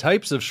sizes and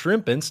types of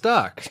shrimp in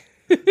stock.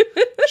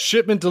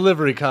 Shipment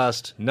delivery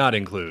cost not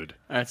include.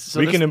 All right, so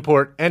We this- can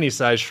import any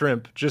size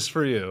shrimp just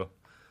for you.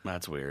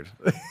 That's weird.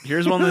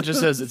 Here's one that just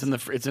says it's in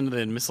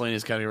the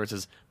miscellaneous category where it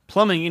says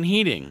plumbing and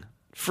heating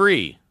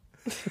free.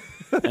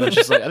 And it's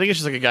just like I think it's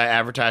just like a guy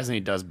advertising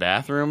he does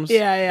bathrooms.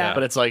 Yeah.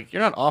 But it's like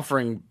you're not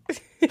offering.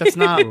 That's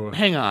not.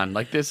 Hang on.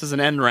 Like this is an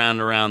end round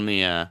around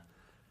the.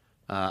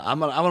 I'm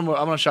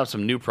gonna shop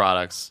some new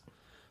products,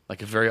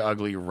 like a very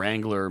ugly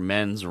Wrangler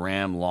men's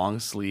Ram long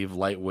sleeve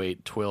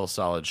lightweight twill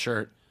solid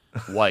shirt,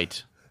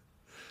 white,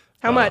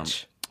 How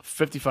much?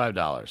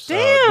 $55.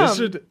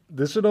 Damn.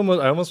 This should almost.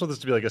 I almost want this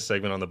to be like a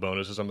segment on the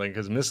bonus or something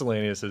because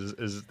miscellaneous is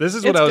this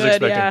is what It's I was good,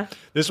 expecting. yeah.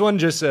 This one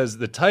just says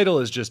the title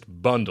is just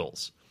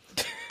bundles,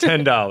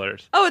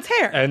 $10, Oh, it's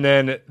hair. and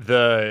then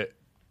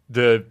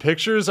the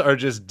pictures are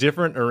just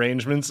different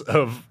arrangements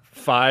of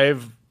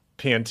 5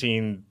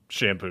 Pantene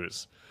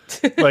shampoos,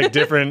 like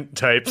different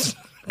types,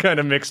 kind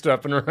of mixed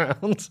up and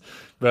around.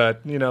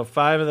 But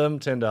 5 of them,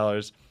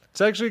 $10.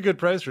 It's actually a good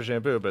price for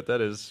shampoo, but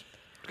that is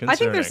concerning. I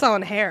think they're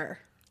selling hair.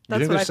 That's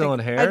think what they're I selling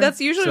think. hair?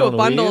 That's usually Selling what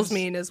bundles weaves?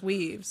 mean is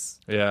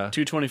weaves. Yeah.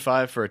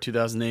 $225 for a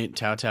 2008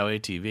 Tao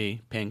ATV,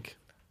 pink.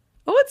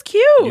 Oh, it's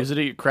cute. Use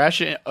it,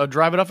 crash it,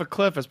 drive it off a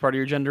cliff as part of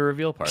your gender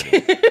reveal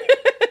party.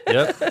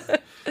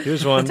 Yep.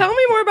 Here's one. Tell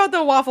me more about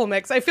the waffle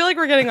mix. I feel like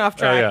we're getting off Oh,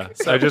 track.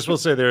 yeah. I just will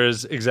say there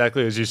is,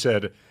 exactly as you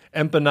said,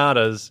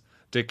 empanadas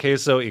de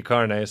queso y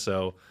carne.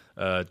 So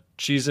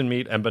cheese and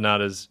meat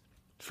empanadas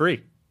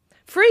free.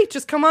 Free.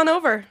 Just come on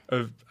over.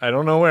 I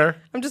don't know where.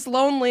 I'm just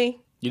lonely.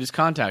 You just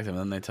contact them, and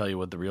then they tell you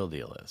what the real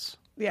deal is.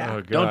 Yeah.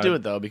 Oh, God. Don't do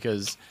it, though,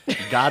 because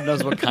God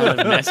knows what kind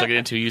of mess you'll get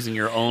into using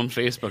your own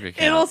Facebook account.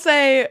 It'll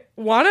say,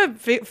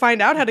 want to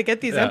find out how to get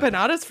these Yeah.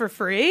 empanadas for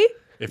free?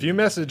 If you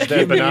message the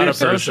Give me your empanada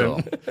social.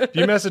 person, if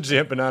you message the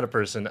empanada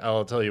person,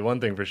 I'll tell you one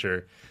thing for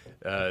sure.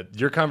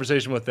 Your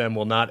conversation with them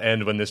will not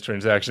end when this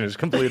transaction is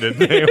completed.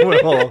 They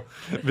will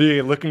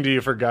be looking to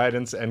you for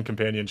guidance and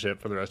companionship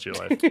for the rest of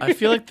your life. I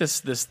feel like this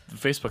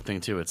Facebook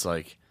thing, too, it's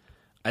like,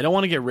 I don't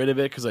want to get rid of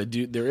it because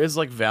there is,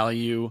 like,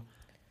 value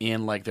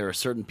in, like, there are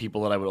certain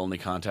people that I would only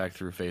contact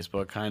through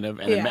Facebook, kind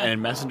of. And, Yeah.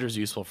 and Messenger's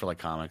useful for, like,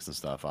 comics and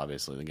stuff,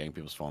 obviously, and getting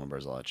people's phone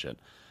numbers, all that shit.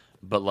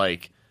 But,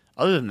 like,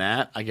 other than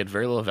that, I get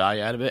very little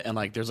value out of it. And,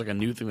 like, there's, like, a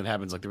new thing that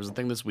happens. Like, there was a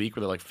thing this week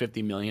where, like,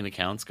 50 million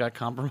accounts got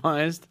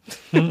compromised.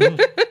 And,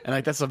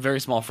 like, that's a very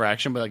small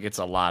fraction, but, like, it's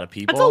a lot of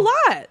people. That's a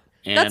lot.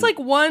 And- That's like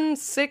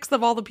 1/6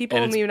 of all the people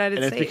in it's- the United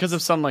and States. it's because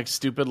of some like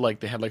stupid like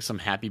they had like some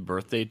happy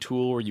birthday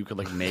tool where you could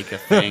like make a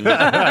thing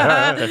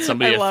that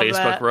somebody I at love Facebook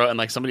that. wrote and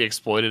like somebody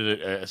exploited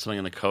it, something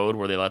in the code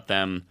where they let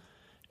them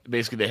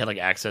basically they had like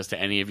access to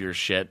any of your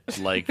shit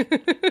like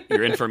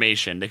your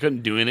information. They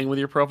couldn't do anything with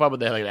your profile,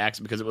 but they had like access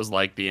because it was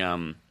like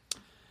the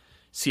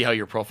see how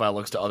your profile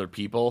looks to other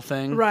people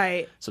thing.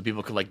 Right. So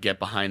people could like get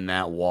behind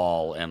that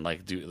wall and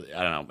like do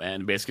I don't know.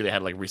 And basically they had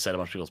to like reset a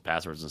bunch of people's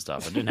passwords and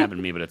stuff. It didn't happen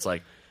to me, but it's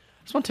like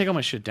I just want to take all my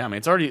shit down. I mean,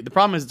 it's already the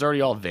problem is it's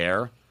already all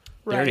there.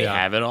 They already Right.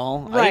 have it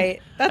all.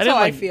 Right. That's how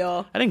I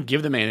feel. I didn't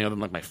give them anything other than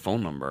like my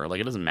phone number.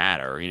 Like it doesn't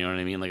matter. You know what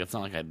I mean? Like it's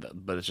not like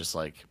but it's just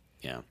like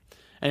yeah.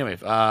 Anyway,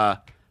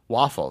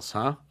 waffles,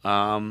 huh?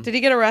 Did he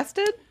get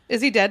arrested?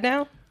 Is he dead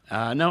now?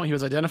 No, he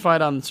was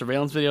identified on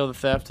surveillance video of the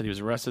theft, and he was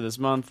arrested this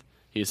month.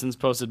 He has since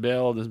posted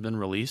bail and has been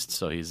released,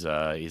 so he's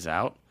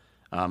out.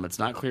 It's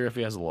not clear if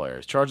he has a lawyer.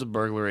 He's charged with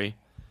burglary.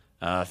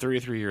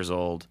 33 years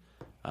old.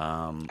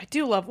 I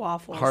do love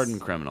waffles.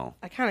 Hardened criminal.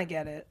 I kind of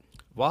get it.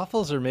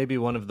 Waffles are maybe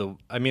one of the.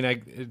 I mean,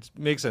 it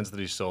makes sense that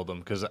he sold them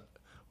because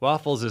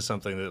waffles is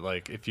something that,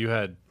 like, if you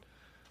had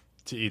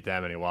to eat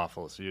that many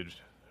waffles, you'd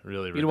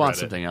really regret You'd want it.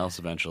 something else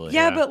eventually.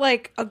 Yeah, Yeah. but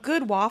like a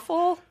good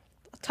waffle,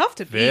 tough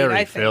to beat. Very I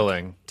think.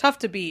 filling. Tough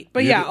to beat.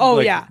 But You yeah, could, oh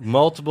like, yeah.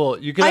 multiple.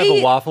 You could have I-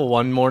 a waffle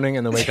one morning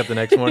and then wake up the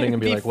next morning and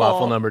be Be like waffle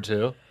full. number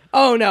 2.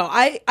 Oh no,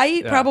 I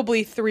eat Yeah.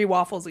 probably 3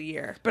 waffles a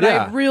year, but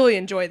Yeah. I really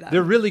enjoy them.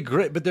 They're really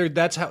great, but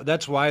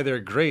that's why they're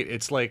great.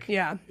 It's like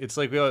Yeah. it's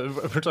like we're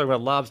talking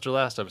about lobster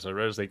last episode,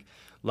 right? It's like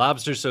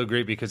lobster's so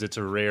great because it's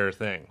a rare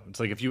thing. It's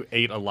like if you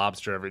ate a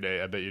lobster every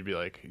day, I bet you'd be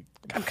like,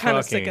 I'm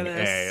kinda sick of "Fucking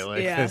this." A,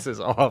 like Yeah. this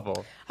is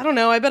awful. I don't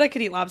know. I bet I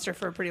could eat lobster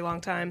for a pretty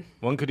long time.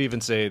 One could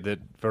even say that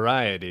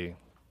variety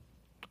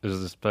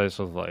is the spice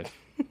of life.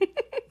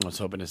 I was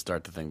hoping to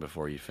start the thing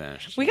before you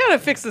finished. We gotta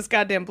fix this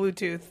goddamn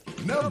Bluetooth.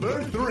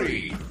 Number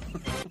 3.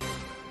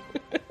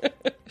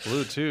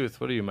 Bluetooth,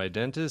 what are you, my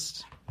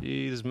dentist?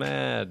 He's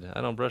mad.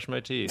 I don't brush my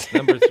teeth.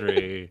 Number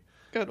 3.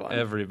 Good one.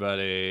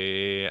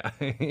 Everybody,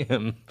 I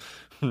am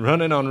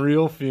running on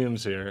real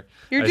fumes here.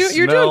 You're I doing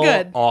smell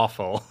good.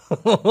 Awful.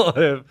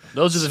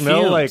 Those are the smell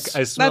fumes. like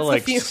I smell the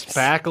like fumes.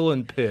 spackle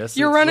and piss.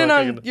 You're It's running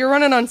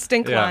fucking- on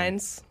stink Yeah.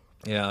 lines.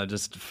 Yeah, I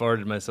just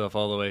farted myself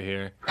all the way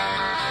here.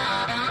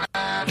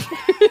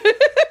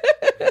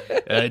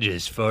 I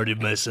just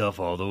farted myself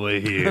all the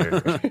way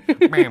here.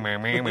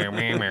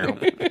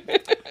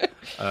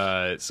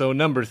 So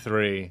number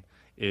 3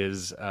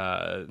 is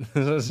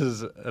this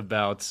is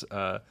about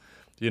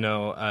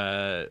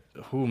Oh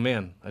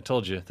man, I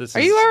told you this.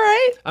 Are you all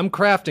right? I'm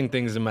crafting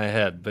things in my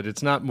head, but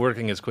it's not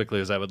working as quickly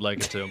as I would like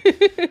it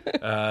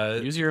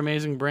to. Use your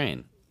amazing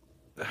brain.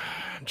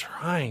 I'm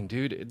trying,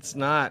 dude. It's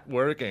not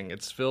working.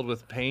 It's filled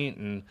with paint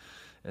and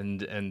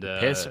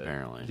Piss,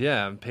 apparently.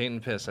 Yeah, paint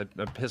and piss. I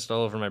pissed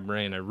all over my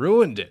brain. I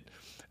ruined it.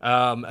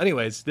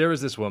 Anyways, there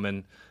was this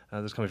woman.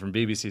 This is coming from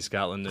BBC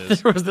Scotland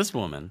News. There was this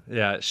woman.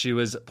 Yeah, she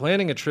was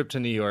planning a trip to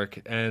New York,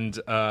 and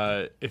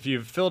if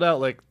you've filled out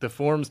like the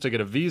forms to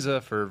get a visa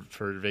for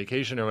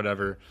vacation or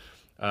whatever,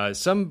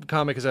 some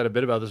comic has had a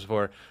bit about this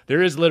before.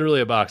 There is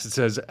literally a box that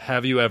says,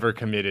 "Have you ever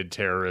committed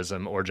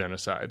terrorism or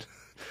genocide?"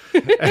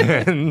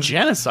 And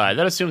Genocide.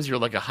 That assumes you're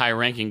like a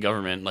high-ranking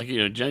government. Like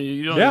you don't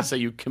need to say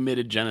you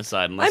committed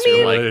genocide unless I you're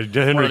mean- like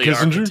Henry one of the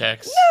Kissinger?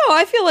 architects. No,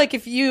 I feel like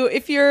if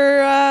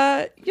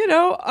you're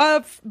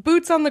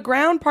boots on the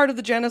ground part of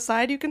the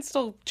genocide, you can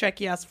still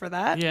check yes for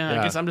that. Yeah, Yeah.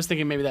 I guess I'm just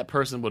thinking maybe that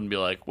person wouldn't be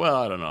like, well,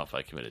 I don't know if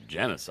I committed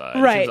genocide. It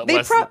Right. seems They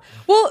less-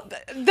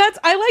 that's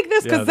I like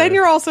this because Yeah, then they're-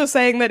 you're also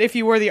saying that if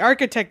you were the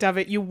architect of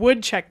it, you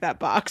would check that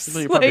box.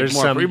 You're, Like, probably There's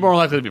more, some- you're more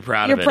likely to be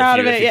proud You're of it. proud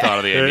if of you, it, if you yeah. thought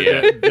of the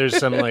idea. There's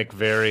some like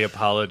very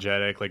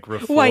apologetic, like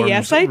reformed. Why,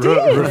 yes, I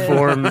did.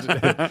 Reformed.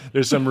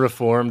 There's some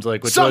reformed,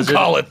 like which Some was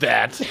call it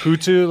that.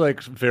 Hutu,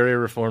 like very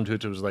reformed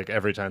Hutu was like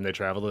every time they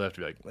travel, they have to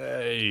be like,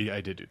 hey,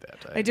 I did do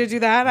that. I did do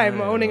that.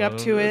 I'm owning up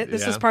to it.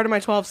 This Yeah. is part of my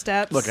 12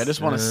 steps. Look, I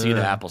just want to see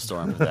the Apple Store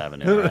on Fifth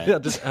Avenue. Right? Yeah,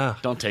 just,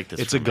 Don't take this.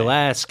 it's a from me.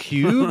 glass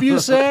cube, you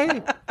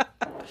say?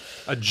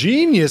 A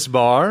genius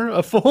bar,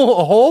 a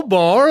whole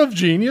bar of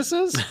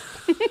geniuses.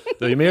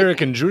 The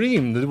American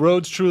dream. The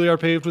roads truly are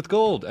paved with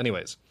gold.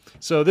 Anyways,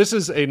 so this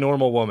is a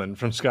normal woman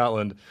from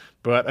Scotland,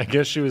 but I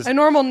guess she was. a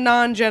normal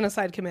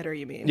non-genocide committer,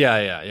 you mean?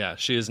 Yeah.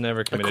 She has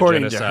never committed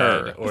According to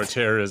genocide her. or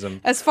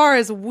terrorism. As far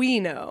as we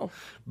know.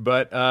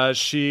 But I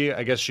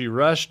guess she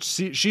rushed.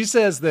 She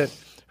says that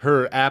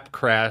her app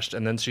crashed,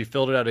 and then she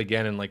filled it out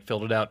again and like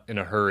filled it out in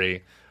a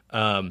hurry.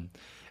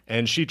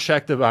 And she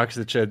checked the box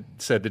that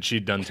said that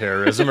she'd done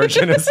terrorism or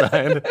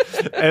genocide.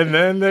 And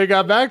then they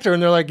got back to her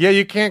and they're like, "Yeah,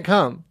 you can't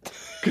come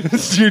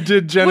because you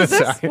did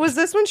genocide." Was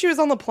this when she was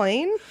on the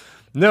plane?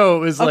 No, it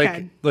was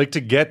Okay. like to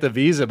get the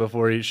visa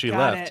before she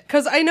Got left. it.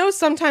 Because I know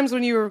sometimes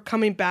when you were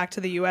coming back to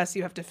the U.S.,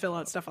 you have to fill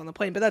out stuff on the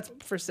plane, but that's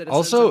for citizens,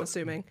 Also, I'm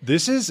assuming.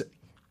 this is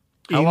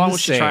How long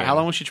was she insane. trying? How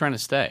long was she trying to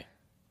stay?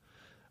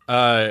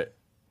 Okay,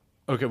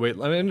 wait.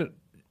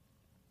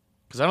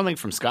 Because I don't think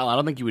from Scotland, I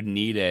don't think you would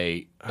need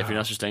if you're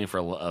not just staying for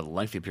a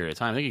lengthy period of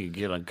time. I think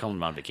you could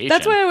come on vacation.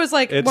 That's why I was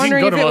like It's-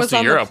 wondering you if can go it to was most of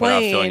on Europe the without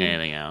plane. filling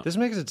anything out. This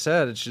makes it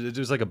sad. It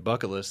was like a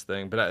bucket list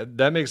thing, but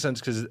that makes sense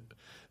because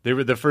they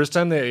were the first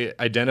time they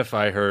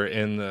identify her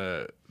in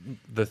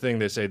the thing.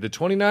 They say the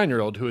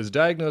 29-year-old who was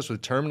diagnosed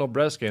with terminal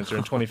breast cancer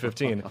in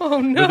 2015. Oh,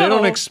 no. But they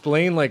don't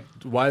explain like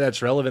why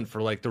that's relevant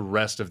for like the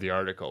rest of the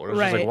article. Or it's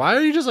just Right. like, why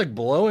are you just like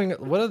blowing?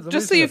 What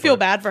Just so you feel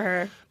bad for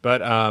her.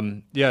 But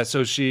yeah,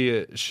 so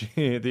she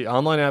the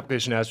online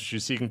application asked if she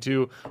was seeking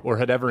to or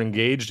had ever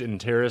engaged in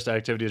terrorist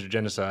activities or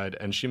genocide,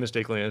 and she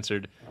mistakenly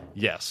answered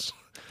yes.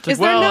 It's like, Is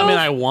there well, I no- mean,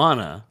 I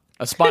wanna.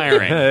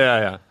 Aspiring.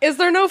 Yeah. Is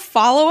there no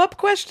follow-up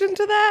question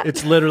to that?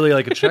 It's literally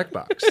like a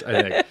checkbox, I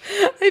think.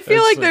 I feel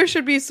it's like there like-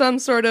 should be some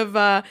sort of,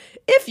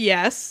 if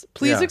yes,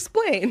 please Yeah.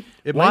 explain.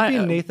 It Why- might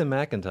be Nathan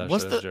McIntosh.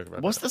 What's that was a joke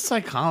about what's that. the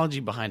psychology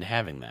behind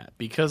having that?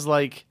 Because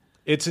like,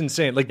 It's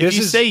insane. Like if this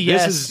you is say this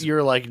yes, is-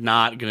 you're like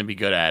not going to be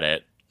good at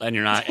it, and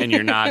you're not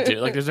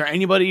like. Is there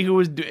anybody who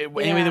was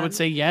anybody Yeah. that would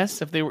say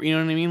yes if they were? You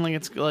know what I mean? Like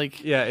it's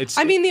like yeah. It's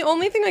I mean, the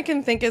only thing I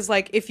can think is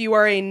like if you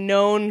are a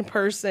known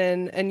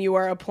person and you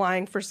are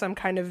applying for some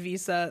kind of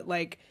visa,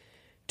 like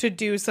to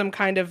do some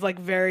kind of like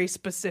very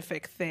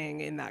specific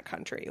thing in that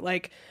country.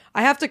 Like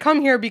I have to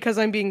come here because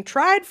I'm being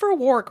tried for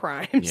war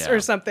crimes Yeah.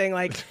 or something.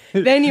 Like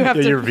then you have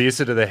your to.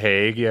 visa to the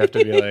Hague. You have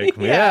to be like,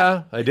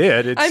 yeah, I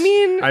did. It's, I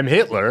mean, I'm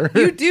Hitler.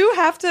 You do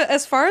have to,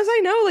 as far as I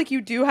know, like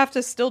you do have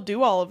to still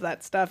do all of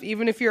that stuff,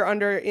 even if you're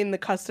in the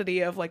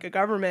custody of like a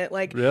government.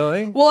 Like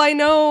Really? Well, I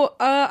know.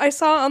 I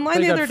saw online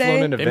They the got other flown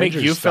day. into They make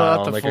Avengers you fill style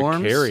out the like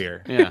forms? a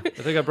carrier. Yeah. I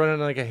think I brought in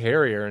like a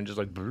Harrier and just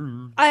like.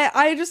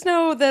 I just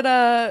know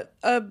that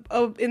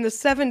in the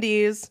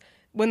 70s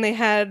when they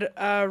had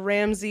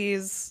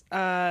Ramses.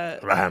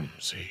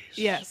 Ramses.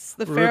 Yes,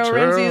 the Pharaoh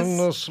Return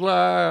the Ramses.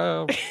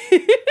 slab.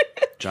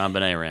 John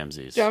Benet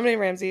Ramses. John Benet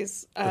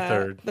Ramses,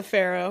 third. the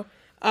Pharaoh.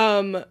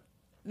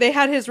 They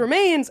had his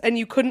remains, and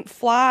you couldn't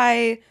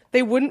fly.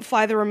 They wouldn't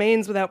fly the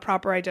remains without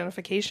proper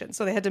identification,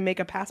 so they had to make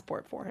a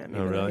passport for him,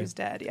 even though really? he was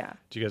dead. Yeah.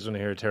 Do you guys want to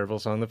hear a terrible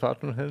song that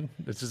popped in my head?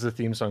 This is a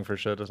theme song for a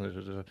show, doesn't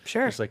it?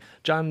 Sure. It's like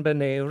John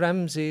Benet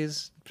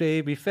Ramses,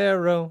 baby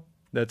Pharaoh.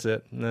 That's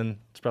it. And then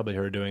it's probably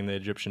her doing the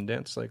Egyptian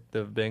dance, like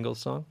the Bengals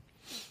song.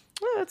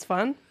 Oh, that's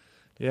fun.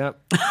 Yeah.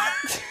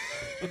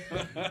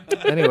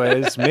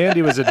 Anyways,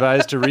 Mandy was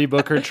advised to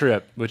rebook her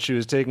trip, which she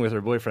was taking with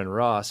her boyfriend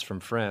Ross from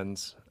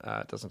Friends.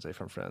 It doesn't say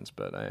from Friends,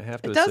 but I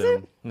have to It assume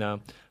doesn't? no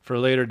for a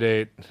later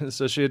date.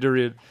 So she had to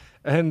read,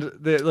 and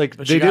they But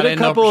they she got did a in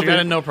couple she got in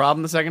of no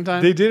problem the second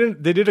time. they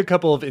did a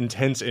couple of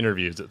intense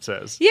interviews. It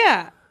says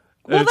Yeah.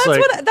 Well, It's that's like-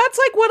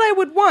 like what I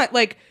would want.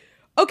 Like,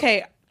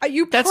 okay,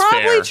 You That's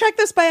probably fair. checked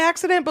this by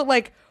accident, but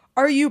like,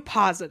 are you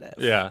positive?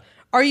 Yeah.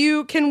 Are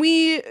you? Can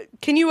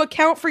you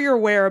account for your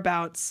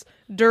whereabouts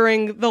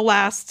during the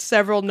last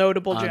several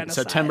notable genocides?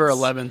 September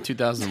 11,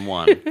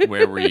 2001.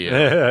 Where were you?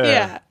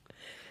 Yeah.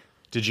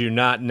 Did you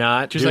not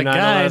She's do like,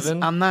 guys,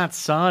 9/11? I'm not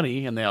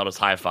Saudi, and they all just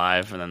high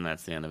five, and then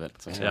that's the end of it.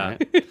 It's like, Yeah.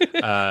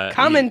 all right.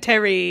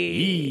 Commentary.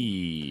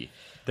 Eee.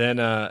 Then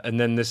and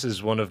then this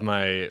is one of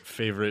my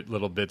favorite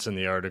little bits in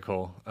the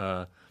article.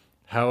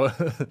 How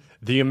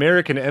the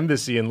American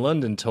embassy in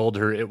London told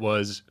her it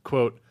was,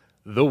 quote,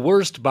 the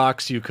worst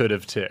box you could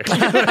have ticked.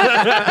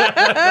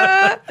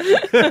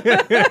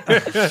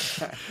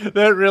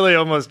 That really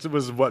almost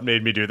was what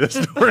made me do this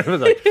story. It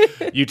was like,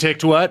 you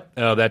ticked what?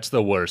 Oh, that's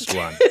the worst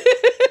one.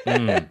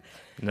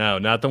 No,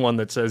 not the one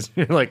that says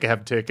you like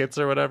have tickets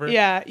or whatever.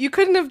 Yeah, you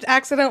couldn't have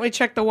accidentally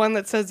checked the one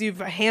that says you've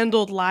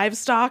handled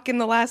livestock in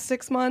the last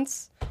 6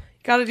 months. You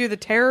got to do the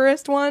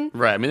terrorist one.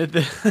 Right. I mean,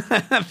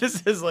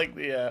 this is like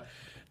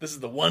this is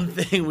the one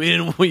thing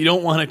you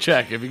don't want to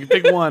check. If you can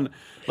pick one,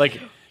 like,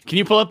 can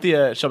you pull up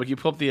the Shelby? Can you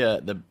pull up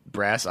the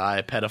brass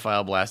eye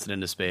pedophile blasted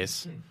into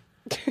space?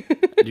 Do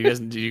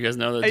you guys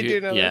know that? I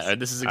do know Yeah, this.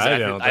 This is I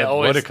exactly. don't. I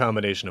always. What a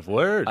combination of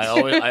words.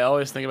 I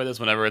always think about this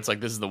whenever it's like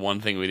this is the one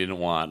thing we didn't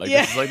want. Like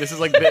Yeah. this is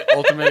like the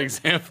ultimate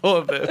example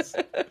of this.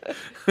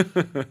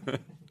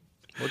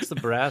 What's the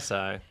brass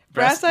eye?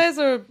 Brass Eye is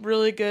a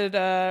really good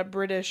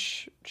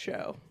British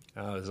show.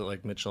 Oh, is it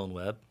like Mitchell and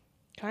Webb?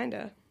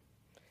 Kinda.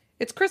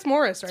 It's Chris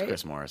Morris, right?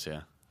 Chris Morris,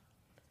 yeah.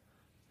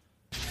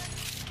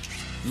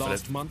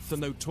 Last month, the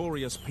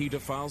notorious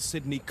paedophile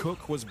Sidney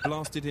Cook was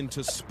blasted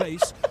into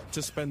space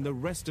to spend the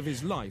rest of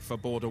his life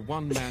aboard a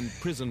one-man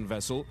prison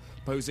vessel,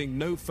 posing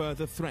no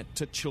further threat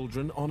to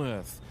children on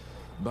Earth.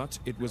 But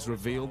it was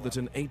revealed that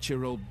an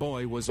 8-year-old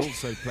boy was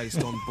also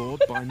placed on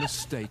board by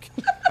mistake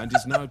and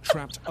is now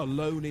trapped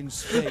alone in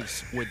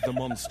space with the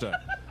monster.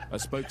 A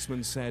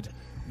spokesman said,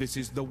 "This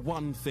is the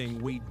one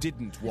thing we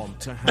didn't want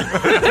to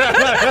happen."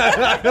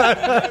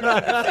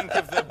 Think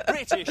of the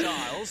British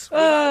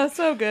Isles.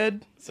 So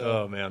good.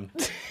 Oh man.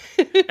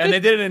 And they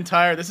did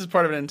this is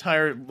part of an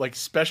entire like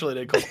special they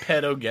did called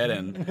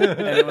Pedogeddon. And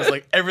it was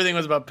like everything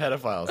was about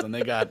pedophiles, and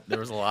there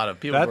was a lot of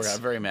people who got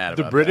very mad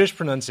the about British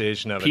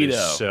pronunciation of it is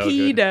Pedo. so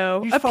good.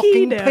 Pedo. You A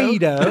fucking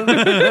pedo.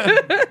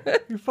 pedo.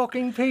 You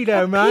fucking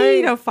pedo,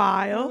 mate.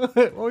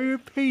 Pedophile. Are you a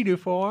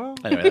pedophile?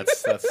 that. Anyway,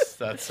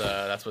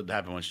 that's what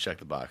happened when you checked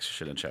the box. You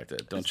shouldn't have checked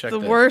it. Don't check The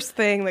worst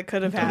thing that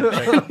could have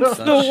happened.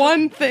 The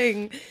one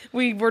thing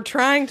we were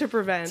trying to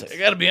prevent. I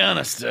gotta be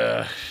honest. You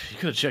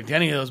could have checked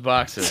any of those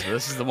boxes. But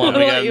this is the one we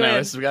We'll got let you now.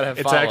 in. We gotta have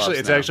It's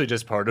follow-ups now. actually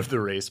just part of the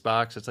race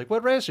box. It's like,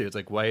 what race are you? It's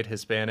like white,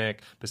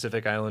 Hispanic,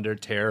 Pacific Islander,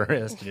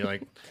 terrorist. And you're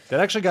like, that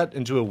actually got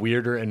into a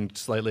weirder and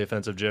slightly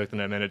offensive joke than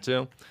I meant it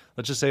to.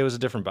 Let's just say it was a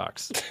different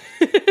box.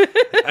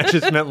 I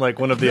just meant like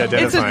one of the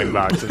identifying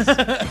boxes.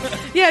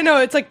 Yeah, no,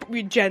 it's like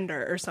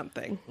gender or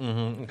something.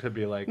 It could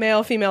be like,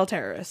 Male, female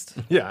terrorist.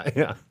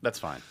 yeah. That's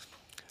fine.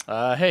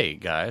 Hey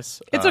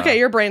guys, It's okay.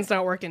 Your brain's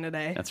not working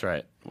today. that's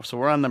right. So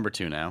we're on number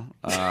 2 now.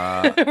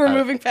 We're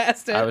moving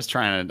past it. I was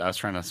trying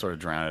to sort of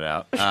drown it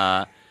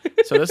out.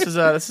 So this is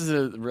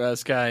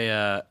this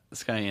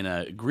guy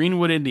in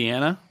Greenwood,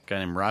 Indiana. A guy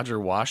named Roger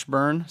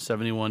Washburn,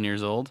 71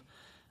 years old.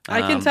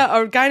 I can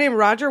tell a guy named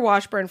Roger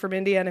Washburn from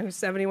Indiana who's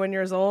 71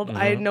 years old.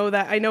 I know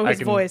that. I know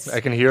his voice. I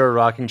can hear a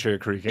rocking chair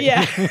creaking.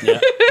 Yeah.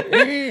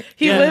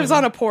 He Yeah. lives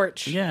on a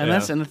porch. Yeah,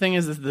 and the thing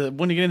is,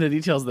 when you get into the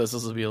details of this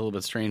will be a little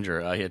bit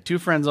stranger. He had 2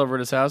 friends over at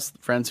his house,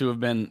 friends who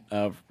have been,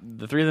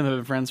 the 3 of them have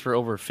been friends for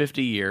over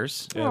 50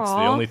 years. Yeah, it's the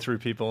Aw. only 3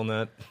 people in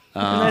that.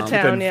 In that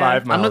town, Within yeah.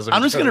 5 miles.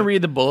 I'm just going to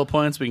read the bullet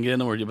points. We can get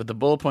into more, but the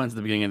bullet points at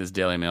the beginning of this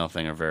Daily Mail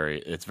thing are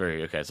very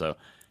okay. So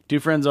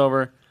 2 friends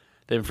over.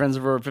 They've been friends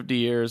for over 50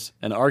 years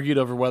and argued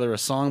over whether a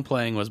song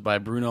playing was by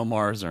Bruno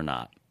Mars or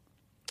not.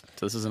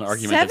 So this is an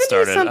argument that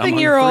started among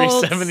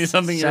 70-something-year-olds.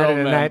 70-something-year-old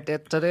men.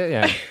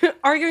 Yeah.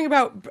 Arguing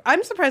about.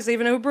 I'm surprised they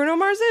even know who Bruno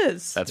Mars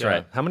is. That's Yeah.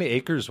 right. How many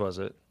acres was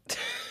it?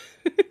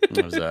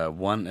 It was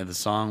one. The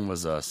song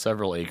was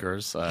several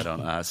acres. I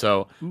don't know.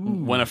 So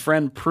when a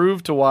friend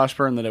proved to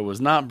Washburn that it was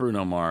not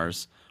Bruno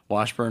Mars,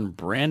 Washburn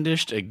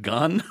brandished a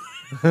gun.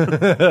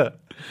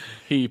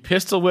 He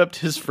pistol whipped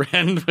his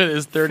friend with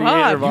his .38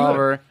 Fuck.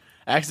 revolver,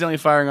 accidentally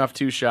firing off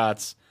 2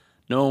 shots.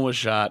 No one was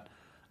shot.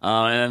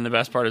 And then the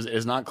best part is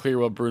it's not clear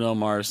what Bruno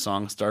Mars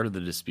song started the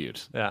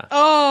dispute. Yeah.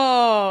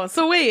 Oh,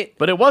 so wait.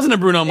 But it wasn't a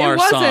Bruno It Mars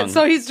wasn't.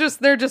 song. So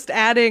they're just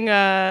adding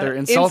they're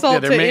insult yeah,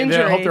 to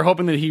injury. they're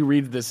hoping that he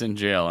reads this in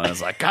jail, and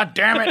it's like, God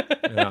damn it!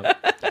 Yeah.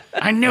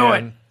 I knew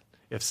it. Man,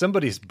 if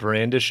somebody's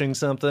brandishing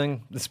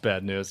something, it's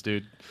bad news,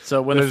 dude.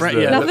 So when the There's friend,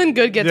 the- yeah, Nothing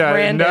good gets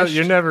brandished.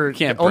 You're never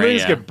Can't only brand-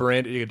 things yeah. get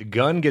branded. You get a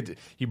gun.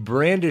 You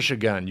brandish a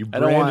gun. You I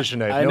don't brandish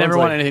want. a knife. I No never one's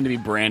want like, anything to be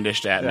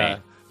brandished at yeah.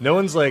 me. No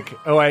one's like,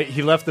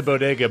 he left the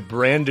bodega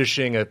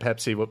brandishing a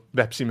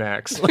Pepsi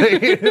Max.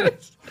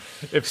 Like,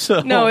 if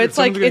so, No, if it's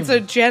like someone's it's a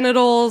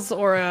genitals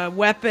or a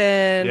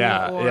weapon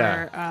Yeah, or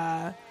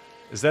yeah.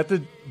 Is that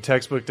the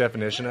textbook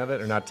definition of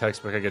it, or not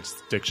textbook? I guess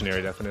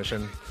dictionary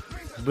definition.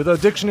 But the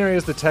dictionary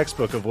is the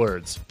textbook of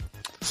words.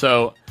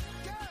 So,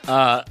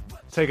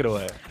 Take it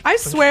away. I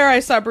swear I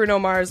saw Bruno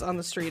Mars on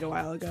the street a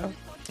while ago.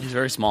 He's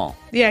very small.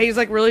 Yeah, he's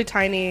like really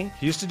tiny.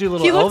 He used to do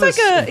little He looks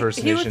Elvis like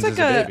impersonations as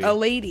a baby. a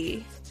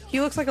lady. He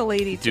looks like a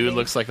lady to me. Dude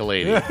looks like a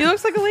lady. He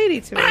looks like a lady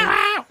to me.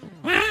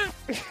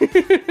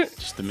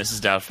 Just the Mrs.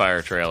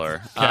 Doubtfire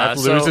trailer. Kat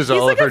So- loses He's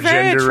all like of a her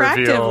very gender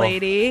attractive reveal.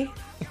 lady.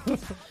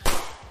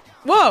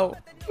 Whoa.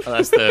 Oh,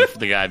 that's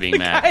the guy being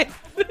mad.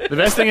 The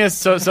best thing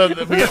is,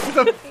 we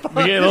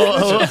get a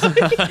little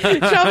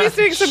Shelby's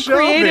doing some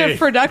Shelby. creative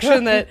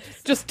production that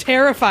just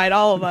terrified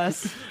all of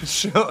us.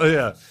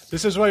 Yeah.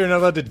 This is why you're not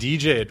allowed to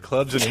DJ at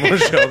clubs anymore,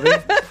 Shelby.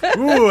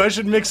 Ooh, I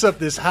should mix up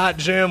this hot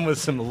jam with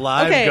some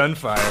live Okay.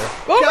 gunfire.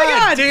 Oh my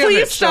God, damn please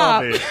it,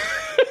 stop. Shelby.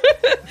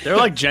 they're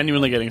like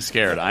genuinely getting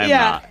scared. I am Yeah.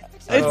 not.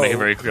 Let's make it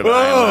very clear that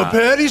I Oh, am not.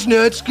 Patty's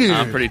not scared.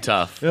 I'm pretty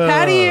tough.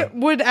 Patty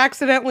would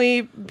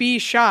accidentally be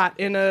shot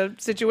in a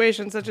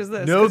situation such as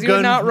this No because you would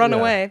gun- not run yeah.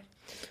 away.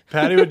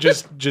 Patty would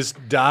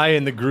just die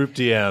in the group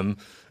DM.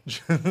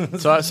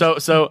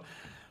 So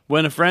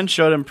when a friend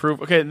showed him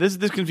proof, okay, this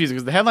is confusing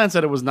because the headline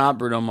said it was not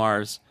Bruno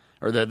Mars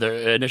or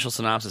the initial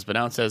synopsis, but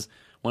now it says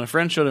when a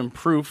friend showed him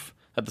proof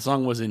that the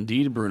song was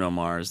indeed Bruno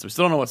Mars. We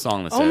still don't know what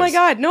song this is. Oh my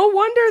God, no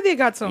wonder they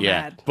got so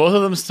Yeah, mad. both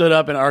of them stood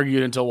up and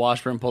argued until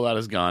Washburn pulled out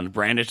his gun,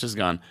 brandished his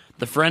gun.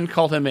 The friend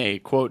called him a,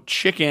 quote,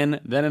 chicken,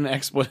 then an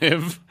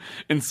expletive,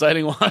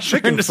 inciting Washburn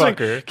Chicken to swing.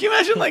 fucker. Can you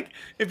imagine, like,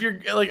 if you're,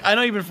 like, I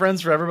know you've been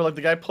friends forever, but, like,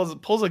 the guy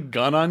pulls a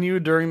gun on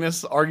you during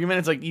this argument.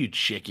 It's like, you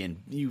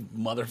chicken, you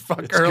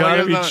motherfucker. It's gotta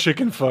Like, be not-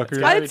 chicken fucker.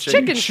 gotta be It's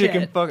chicken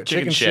Chicken shit. fucker.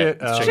 Chicken Chicken shit.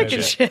 shit. Oh, Chicken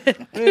Chicken shit. shit.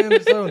 Man,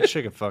 there's no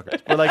chicken fucker.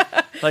 Or, like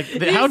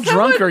how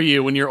drunk are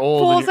you when you're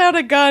old? and Pulls you're- out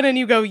a gun and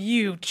you go,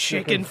 you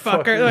chicken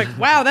fucker. Like,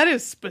 wow, that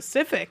is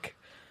specific.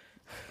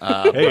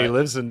 Hey, he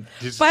lives in.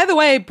 By the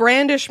way,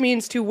 brandish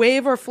means to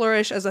wave or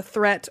flourish as a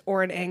threat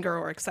or an anger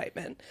or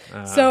excitement.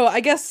 So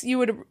I guess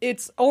you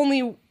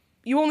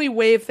only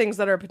wave things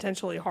that are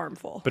potentially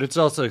harmful. But it's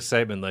also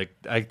excitement. Like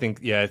I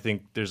think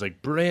there's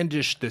like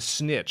brandish the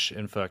snitch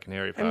in fucking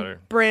Harry Potter.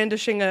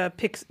 Brandishing a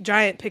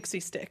giant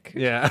pixie stick.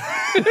 Yeah.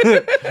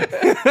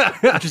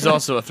 which is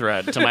also a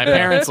threat to my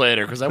parents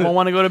later because I won't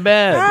want to go to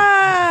bed.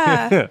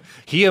 Ah,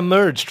 He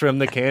emerged from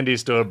the candy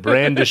store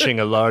brandishing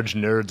a large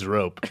nerd's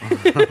rope.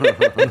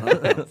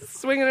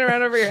 swinging it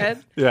around over your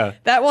head. Yeah.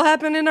 That will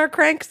happen in our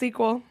Crank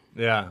sequel.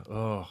 Yeah.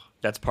 Oh.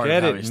 That's part Get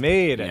of how it he's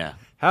made. Yeah.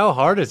 How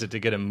hard is it to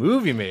get a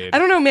movie made? I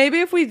don't know. Maybe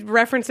if we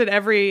reference it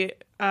every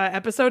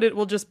episode, it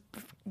will just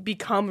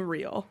become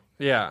real.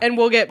 Yeah. And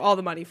we'll get all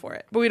the money for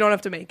it. But we don't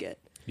have to make it.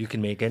 you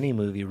can make any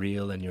movie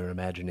real in your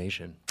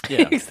imagination.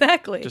 Yeah.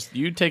 Exactly. Just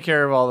you take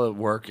care of all the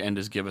work and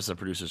just give us a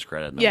producer's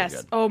credit. And then we're yes.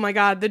 good. Oh my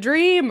God. The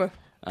dream.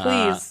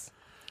 Please.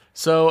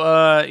 So,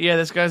 yeah,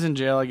 this guy's in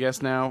jail, I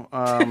guess, now.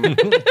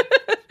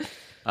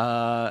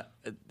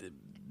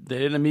 They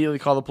didn't immediately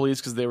call the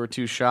police because they were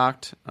too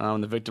shocked.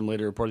 The victim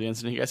later reported the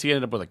incident. I guess he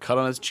ended up with a cut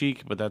on his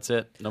cheek, but that's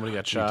it. Nobody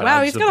got shot.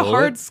 Wow, he's The got a bullet?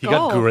 hard He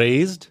got skull.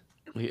 grazed?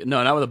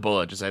 No, not with a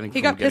bullet. Just I think He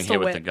from got getting pistol hit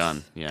with the whipped.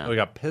 gun. Yeah. Oh, he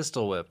got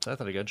pistol whipped. I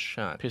thought he got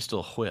shot.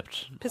 Pistol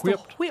whipped. Pistol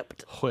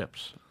whipped.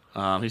 Whipped.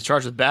 He's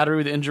charged with battery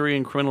with injury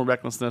and criminal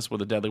recklessness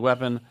with a deadly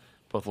weapon,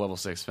 both level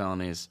 6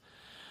 felonies.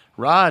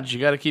 Raj, you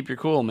got to keep your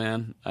cool,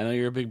 man. I know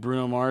you're a big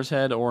Bruno Mars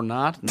head or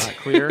not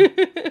clear.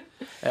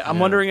 I'm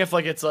wondering if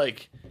it's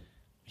like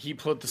he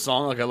put the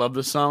song like I love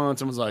this song and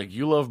someone's like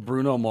you love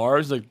Bruno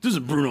Mars, like this is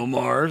Bruno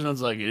Mars, and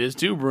it's like it is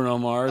too Bruno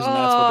Mars, and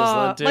that's what this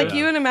led to. Like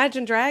you and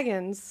Imagine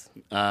Dragons.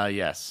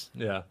 Yes.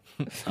 Yeah.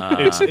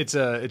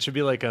 It should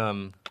be like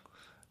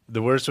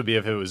the worst would be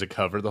if it was a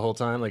cover the whole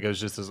time. Like it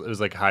was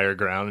like higher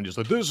ground and just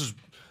like this is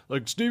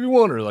like Stevie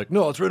Wonder. Like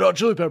no, it's Red Hot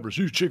Chili Peppers.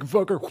 You chicken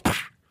fucker.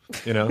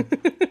 You know,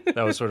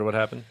 that was sort of what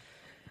happened.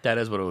 That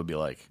is what it would be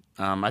like.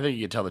 I think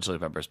you could tell the Chili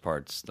Peppers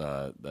parts,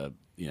 because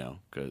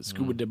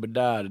scuba dibba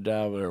da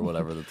da or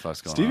whatever the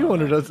fuck's going on. Stevie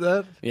Wonder does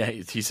that. Yeah,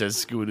 he says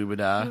scuba dooba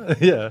da.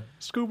 Yeah,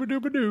 Scooby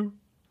Dooba Doo.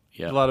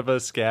 Yeah, A lot of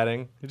us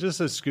scatting. It just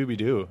says Scooby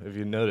Doo. If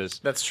you notice,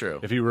 that's true.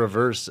 if you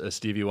reverse a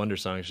Stevie Wonder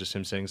song, it's just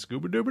him saying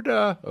Scooba Dooba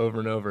Da over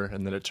and over,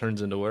 and then it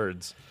turns into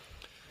words.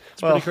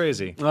 It's pretty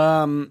crazy.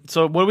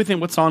 So what do we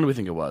think? What song do we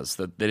think it was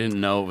that they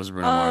didn't know it was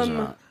Bruno Mars or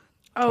not?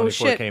 Oh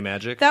 24K shit.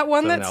 Magic. That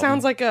one Is that an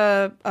sounds album? like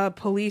a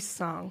police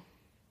song.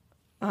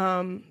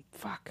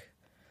 Fuck.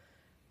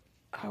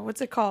 What's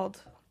it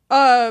called?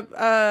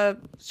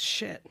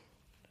 Shit.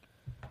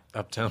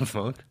 Uptown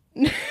Funk.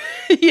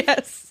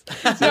 Yes.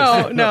 No,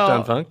 Uptown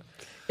no. Funk.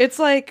 It's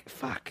like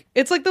fuck.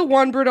 It's like the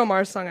one Bruno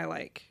Mars song I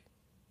like.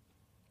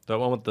 That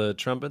one with the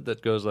trumpet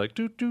that goes like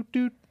doot doot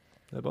doot.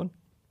 That one.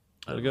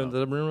 That go into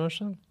the Bruno Mars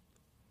song.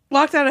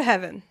 Locked Out of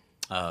Heaven.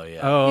 Oh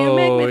yeah. You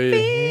make me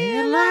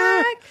feel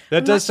like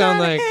That does sound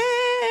locked out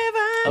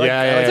of like.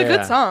 heaven. Yeah, It's a yeah.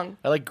 good song.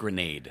 I like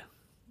Grenade.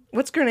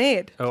 What's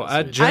Grenade? Oh, I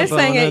I jump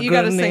sang on it, a you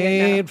gotta sing it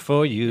now. grenade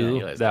for Yeah, you.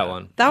 you guys that got it.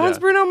 one. That one's Yeah.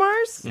 Bruno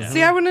Mars?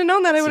 See, I wouldn't have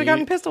known that. I would have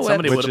gotten pistol whipped.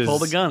 somebody Which would've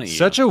pulled a is gun at you.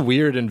 Such a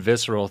weird and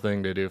visceral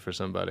thing to do for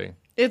somebody.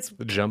 It's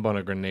To jump on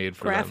a grenade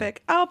for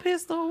graphic. I'll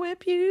pistol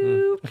whip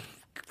you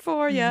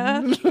for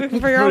ya. For your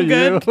them. own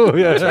good. For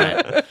you.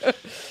 Yeah.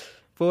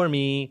 For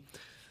me.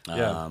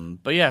 Yeah.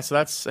 But yeah, so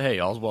that's, hey,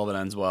 all's well that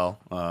ends well.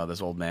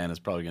 This old man is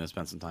probably going to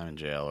spend some time in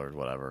jail or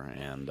whatever.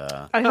 And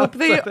I hope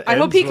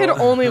he can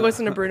only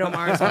listen to Bruno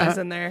Mars when he's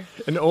in there.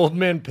 An old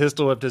man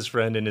pistol whipped his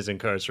friend and is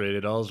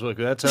incarcerated. All's well.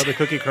 That's how the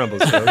cookie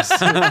crumbles, folks.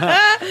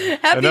 Happy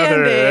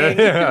ending.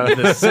 Yeah.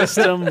 the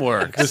system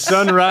works. The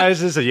sun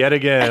rises yet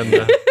again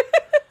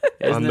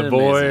on the it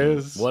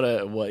boys.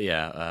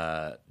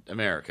 amazing?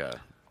 America.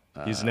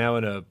 He's now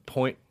in a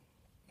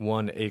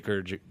 0.1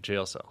 acre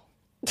jail cell.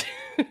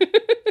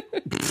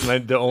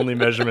 The only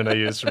measurement I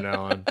use from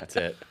now on. That's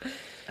it.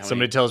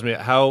 Somebody tells me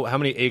how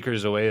many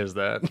acres away is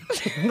that?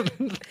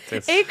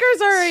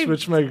 Acres are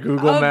Switch my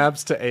Google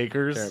Maps to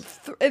acres.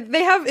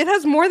 it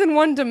has more than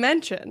one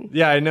dimension.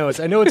 Yeah, I know it's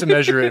a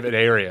measure of an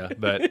area,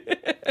 but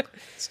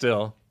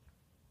still.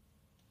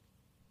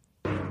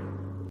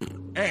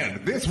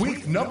 And this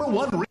week's number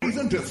one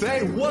reason to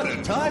say what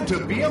a time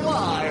to be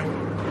alive.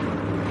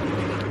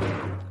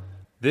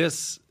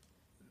 This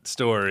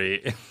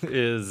story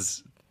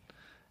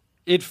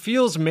it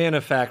feels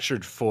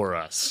manufactured for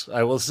us.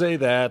 I will say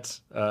that.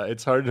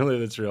 It's hard to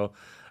believe it's real.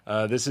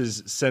 This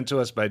is sent to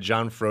us by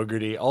John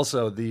Fogerty.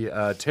 Also,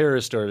 the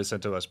terrorist story was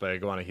sent to us by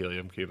Iguana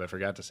Helium Cube. I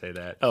forgot to say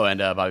that. Oh, and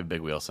Bobby Big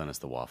Wheel sent us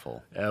the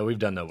waffle. We've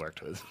done no work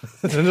to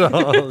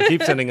it.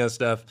 Keep sending us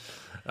stuff.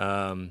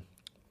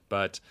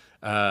 But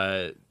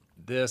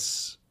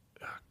this...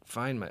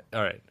 Find my...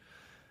 All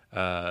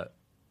right.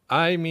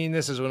 I mean,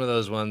 this is one of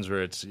those ones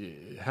where it's...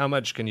 How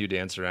much can you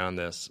dance around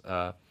this?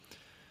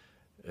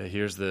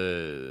 Here's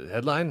the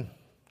headline.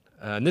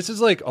 And this is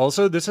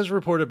this is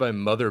reported by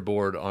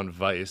Motherboard on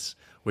Vice,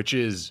 which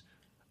is,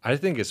 I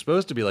think, is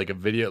supposed to be like a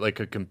video, like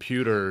a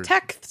computer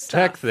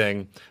Tech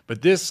thing.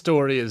 But this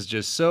story is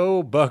just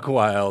so buck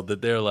wild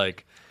that they're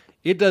like,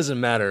 it doesn't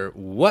matter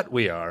what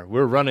we are,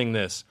 we're running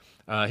this.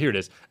 Here it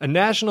is. A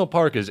national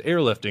park is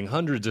airlifting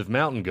hundreds of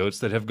mountain goats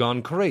that have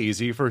gone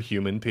crazy for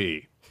human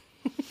pee.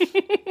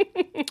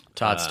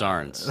 Todd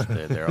Starnes.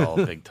 They're all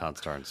big Todd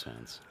Starnes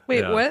fans.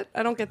 Wait, Yeah. what?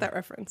 I don't get that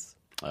reference.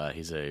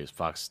 He's a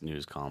Fox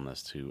News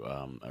columnist who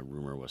a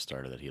rumor was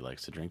started that he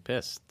likes to drink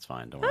piss. It's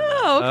fine. Don't worry about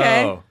it. Oh,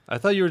 okay. Oh, I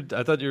thought you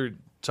were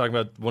talking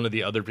about one of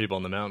the other people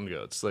on the mountain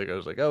goats. Like I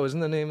was like, oh, isn't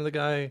the name of the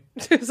guy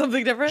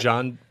Something different?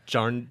 John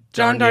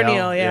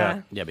Darnielle,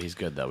 yeah. Yeah, but he's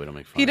good, though. We don't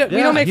make fun We of him.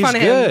 don't make fun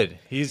of him. He's good.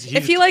 He's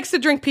If he likes to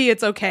drink pee,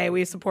 it's okay.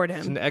 We support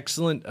him. an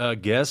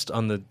excellent guest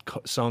on the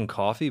song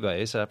 "Coffee" by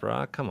A$AP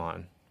Rock. Come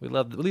on, we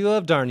love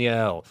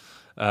Darnielle.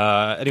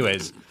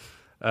 Anyways,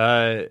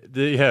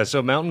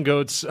 so mountain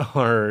goats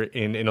are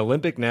in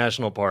Olympic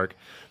National Park,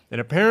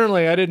 and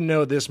apparently I didn't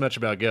know this much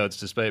about goats,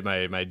 despite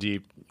my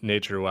deep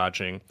nature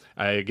watching.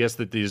 I guess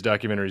that these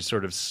documentaries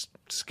sort of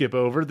skip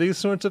over these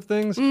sorts of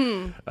things.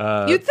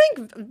 You'd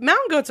think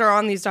mountain goats are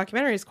on these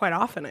documentaries quite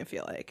often, I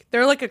feel like.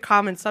 They're like a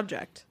common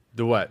subject.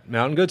 The what?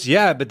 Mountain goats?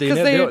 Yeah, but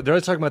they're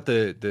always talking about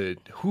the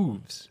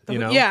hooves, you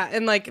know? Yeah,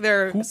 and like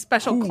their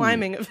special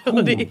climbing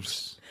ability.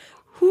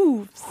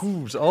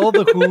 Hooves. All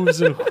the hooves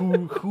in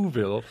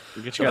Whoville.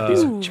 Check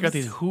out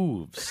these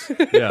hooves.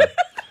 Yeah.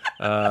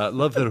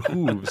 Love their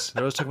hooves.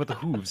 They're always talking about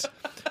the hooves.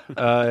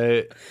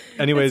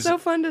 Anyways. It's so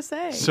fun to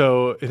say.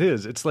 So it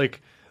is. It's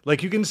like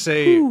you can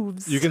say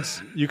Hooves.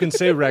 you can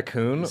say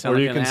raccoon sound or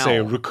like you an can say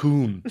owl.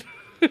 raccoon.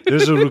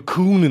 There's a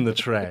raccoon in the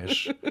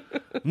trash.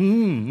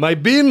 My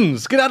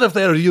bins. Get out of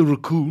there, you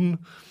raccoon.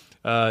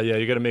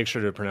 You got to make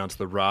sure to pronounce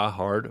the ra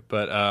hard,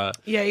 but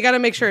Yeah, you got to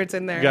make sure it's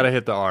in there. you got to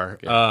hit the R.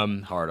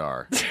 Hard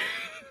R.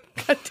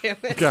 God damn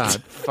it.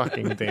 God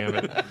fucking damn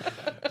it.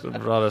 So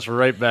it brought us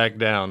right back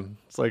down.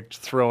 It's like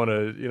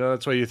throwing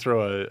that's why you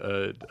throw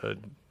a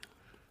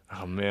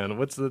oh man,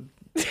 what's the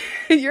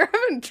You're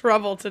having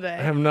trouble today.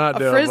 I'm not a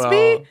doing frisbee?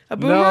 well. A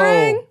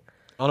boomerang? No.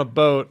 On a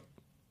boat.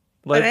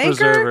 Life anchor?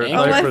 preserver. Anchor.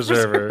 Life Life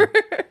preserver.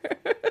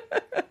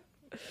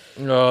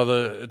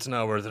 It's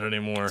not worth it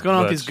anymore. What's going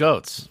on with these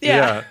goats?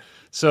 Yeah.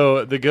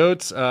 So the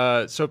goats.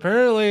 So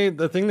apparently,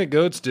 the thing that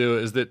goats do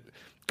is that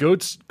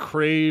goats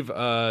crave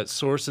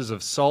sources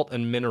of salt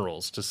and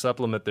minerals to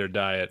supplement their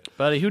diet.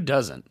 Buddy, who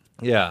doesn't?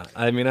 Yeah,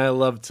 I mean, I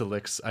love to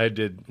lick. I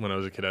did when I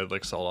was a kid. I'd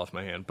lick salt off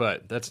my hand,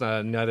 but that's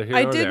neither here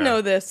I nor did there.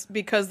 know this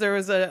because there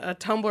was a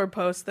Tumblr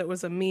post that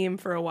was a meme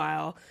for a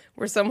while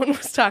where someone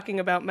was talking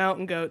about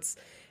mountain goats.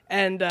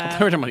 And They were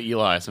talking about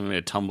Eli. Someone made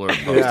a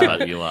Tumblr post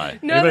about Eli.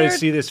 no, Anybody there-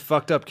 see this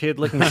fucked up kid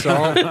licking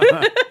salt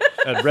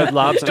at Red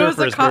Lobster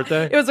for his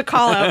birthday? It was a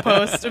call out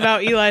post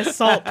about Eli's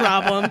salt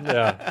problem.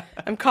 Yeah,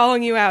 I'm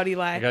calling you out,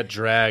 Eli. I got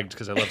dragged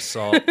because I love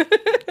salt.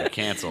 They're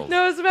canceled.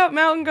 No, it was about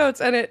mountain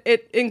goats, and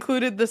it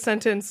included the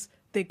sentence,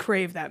 they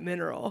crave that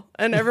mineral.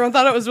 And everyone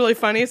thought it was really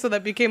funny, so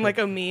that became like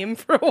a meme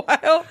for a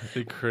while.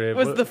 They crave.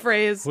 Was the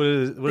phrase, What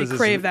is they this?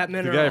 crave that The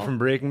mineral. guy from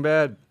Breaking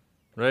Bad,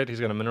 right? He's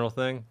got a mineral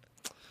thing.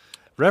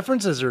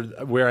 References are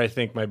where I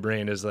think my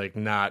brain is like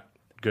not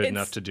good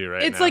enough to do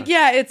right now. It's like,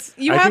 yeah, it's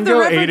you I have can the go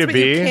A reference, to but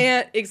you B,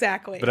 can't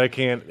exactly. But I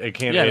can't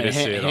Yeah, A to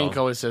C at Hank all.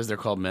 always says they're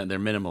called they're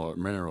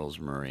minerals,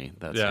 Marie.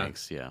 That's Yeah.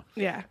 Hank's, yeah.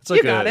 yeah, It's like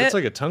you got it. It's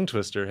like a tongue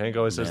twister. Hank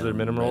always says they're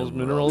minerals,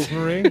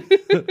 Marie.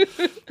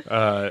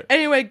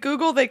 Anyway,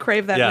 Google they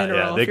crave that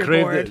mineral. They if you're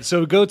crave bored.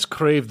 so goats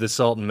crave the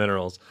salt and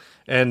minerals,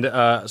 And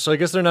so I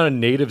guess they're not a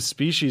native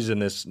species in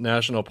this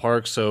national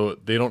park, so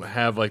they don't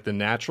have like the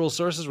natural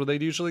sources where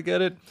they'd usually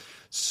get it.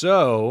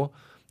 So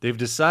they've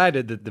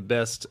decided that the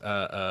best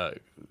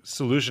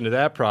solution to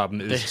that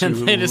problem is to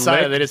They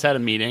decided they just had a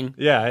meeting.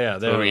 yeah.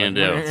 What are we gonna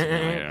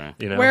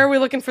do? You know? Where are we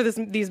looking for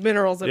these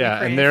minerals that we Yeah,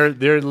 crave?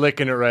 and they're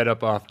licking it right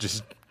up off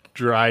just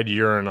dried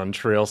urine on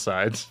trail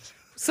sides.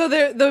 So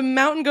the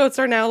mountain goats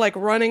are now like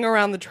running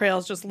around the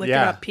trails just licking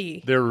up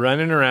pee. They're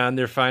running around.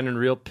 They're finding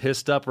real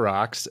pissed up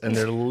rocks and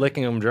they're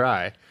licking them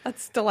dry.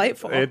 That's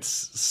delightful. It's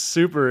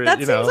super. That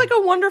seems like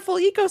a wonderful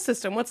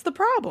ecosystem. What's the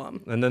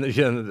problem? And then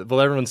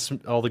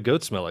all the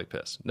goats smell like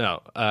piss.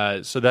 No,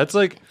 so that's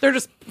like They're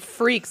just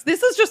freaks.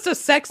 This is just a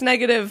sex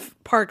negative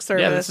park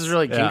service. Yeah, this is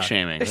really kink Yeah.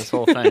 shaming. This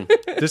whole thing.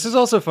 this is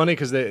also funny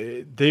because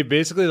they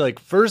basically like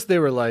first they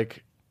were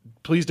like,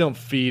 please don't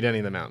feed any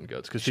of the mountain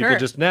goats because people Sure.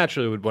 just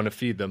naturally would want to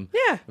feed them.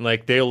 Yeah. And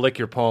like they'll lick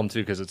your palm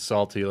too because it's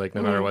salty, like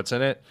no matter what's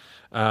in it.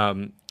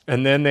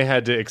 And then they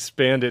had to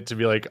expand it to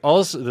be like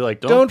also they're like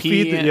don't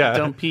pee. feed the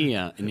Don't pee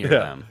near Yeah.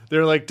 them.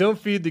 They're like, don't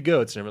feed the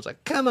goats. And everyone's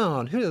like, come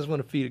on, who doesn't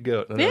want to feed a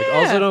goat? And they're like, Yeah.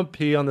 also don't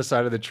pee on the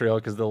side of the trail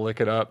because they'll lick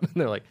it up. And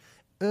they're like,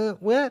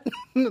 what?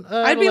 I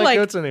I'd don't be like,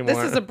 goats anymore.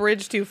 this is a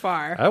bridge too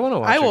far. I wanna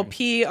watch I will it.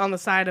 pee on the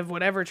side of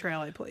whatever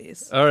trail I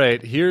please. All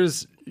right,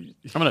 here's I'm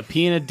gonna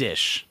pee in a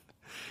dish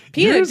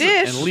Pee in a here's-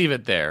 dish. and leave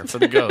it there for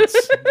the goats.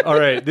 all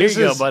right. Here This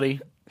you go, is buddy.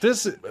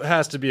 This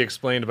has to be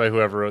explained by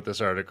whoever wrote this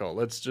article. I'm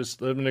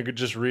going to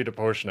just read a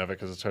portion of it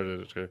because it's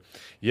hard to.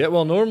 Yet,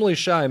 while normally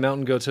shy,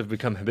 mountain goats have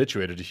become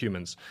habituated to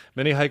humans.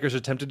 Many hikers are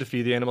tempted to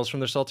feed the animals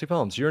from their salty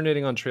palms.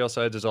 Urinating on trail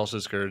sides is also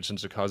discouraged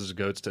since it causes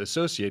goats to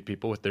associate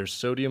people with their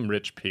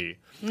sodium-rich pee.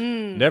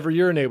 Never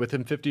urinate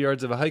within 50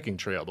 yards of a hiking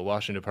trail, the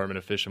Washington Department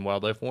of Fish and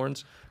Wildlife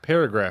warns.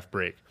 Paragraph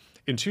break.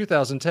 In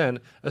 2010,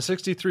 a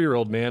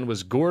 63-year-old man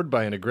was gored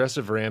by an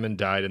aggressive ram and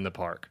died in the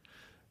park.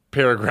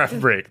 Paragraph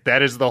break.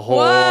 That is the whole.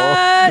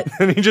 What?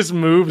 And he just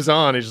moves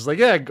on. He's just like,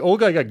 yeah, old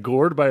guy got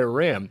gored by a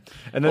ram.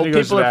 And then Old he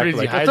goes people are back pretty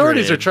like, dehydrated.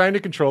 authorities are trying to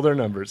control their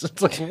numbers.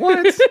 It's like,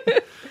 what?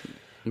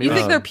 You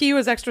think their pee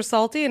was extra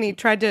salty and he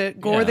tried to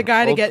gore the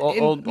guy to get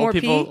more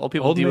pee? Old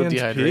people deal with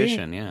man's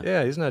dehydration. pee? Yeah.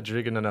 Yeah, he's not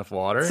drinking enough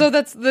water. So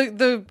that's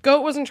the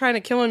goat wasn't trying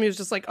to kill him. He was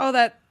just like, oh,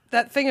 that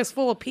thing is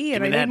full of pee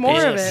and I Give me need that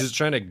more of piss. He's it. just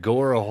trying to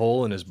gore a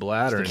hole in his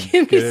bladder and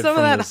Give get me it some of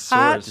from that the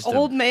hot source.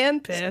 old man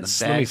piss.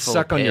 bag Let me full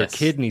suck of on your piss.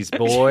 kidneys,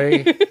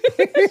 boy.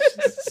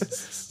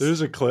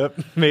 There's a clip,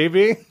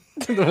 maybe,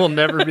 that we'll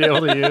never be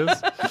able to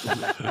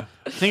use.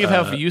 Think of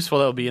how useful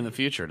that will be in the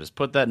future. Just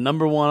put that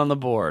number one on the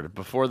board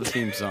before the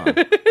theme song.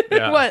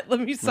 Yeah. What? Let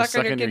me suck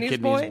on your kidneys,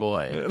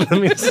 boy? Let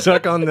me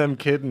suck on them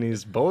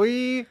kidneys,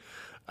 boy.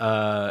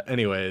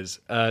 Anyways,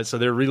 so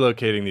they're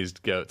relocating these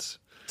goats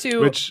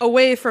To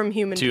away from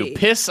human To pee.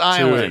 Piss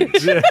Island.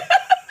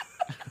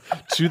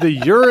 to the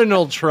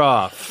urinal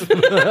trough.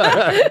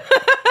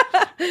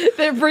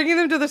 They're bringing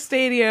them to the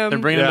stadium. They're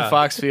bringing them Yeah. to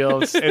Fox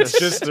Fields. It's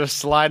just They're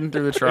sliding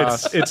through the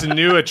troughs. it's a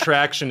new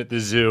attraction at the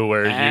zoo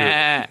where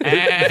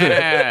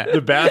The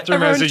the bathroom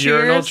has a Everyone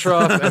urinal cheers.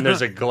 trough and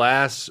there's a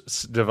glass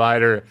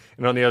divider,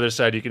 and on the other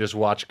side you can just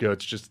watch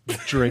goats just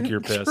drink your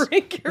piss,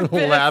 Drink your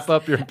piss. lap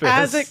up your piss.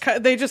 As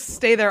they just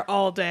stay there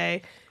all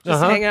day,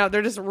 just hang out.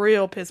 They're just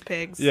real piss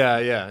pigs.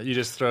 Yeah. You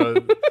just throw.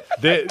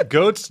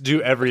 Goats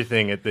do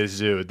everything at the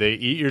zoo. They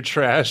eat your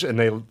trash and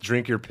they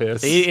drink your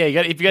piss. Yeah,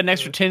 if you got an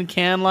extra tin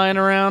can lying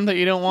around that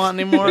you don't want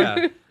anymore,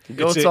 Yeah.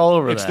 goats all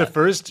over It's that. the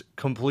first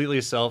completely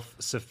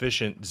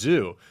self-sufficient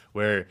zoo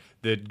where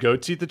the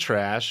goats eat the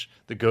trash,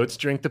 the goats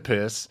drink the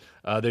piss.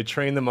 They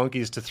train the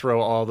monkeys to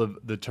throw all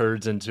the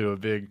turds into a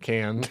big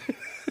can.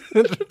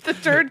 The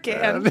turd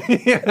can.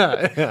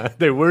 yeah,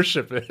 they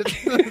worship it.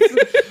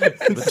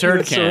 The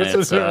turd can.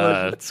 source of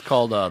their It's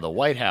called the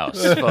White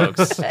House,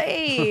 folks.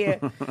 Hey,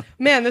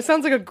 man, this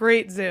sounds like a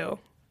great zoo.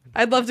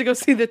 I'd love to go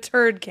see the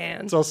turd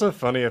can. It's also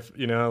funny if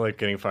like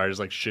getting fired is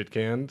like shit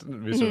canned.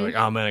 It'd be like,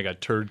 oh man, I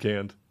got turd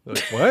canned. Like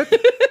what?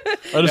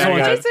 I just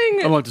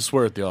Replacing, like to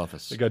swear at the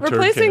office. I got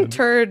replacing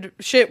turd turd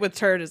shit with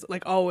turd is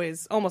like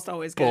almost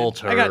always good. Bull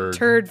I got turd.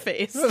 turd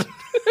face.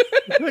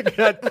 I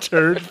got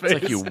turd face.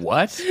 It's like you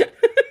what?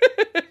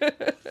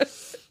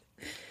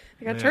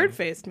 I got turd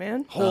faced,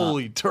 man.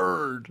 Holy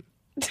turd.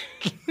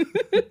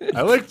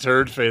 I like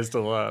turd faced a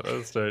lot.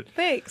 Let's start.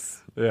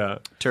 Thanks. Yeah.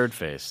 Turd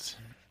faced.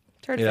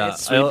 Turd Yeah.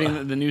 faced.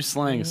 Sweeping the new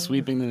slang,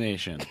 sweeping the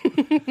nation.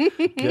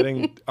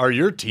 Are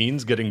your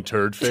teens getting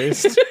turd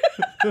faced?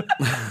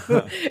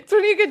 It's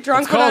when you get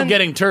drunk. It's called on,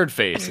 getting turd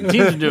faced. And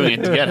teens are doing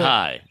it to get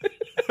high.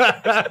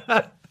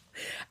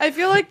 I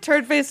feel like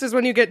turd faced is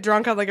when you get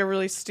drunk on like a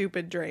really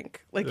stupid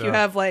drink. Like you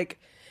have like,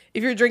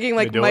 if you're drinking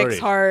like Midori. Mike's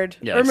Hard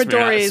Yeah, or like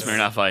Midori's,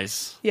 Smirnoff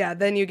Ice. yeah,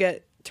 then you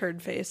get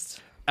turd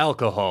faced.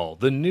 Alcohol.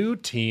 The new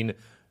teen.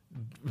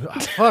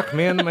 Fuck,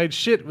 man, my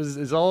shit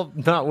is all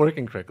not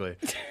working correctly.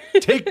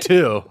 Take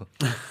two.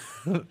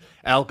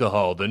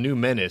 Alcohol, the new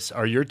menace.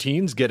 Are your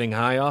teens getting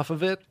high off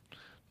of it?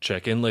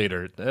 Check in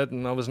later. That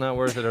was not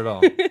worth it at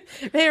all.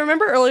 Hey,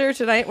 remember earlier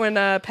tonight when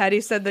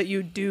Patty said that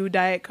you do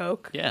Diet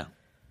Coke? Yeah.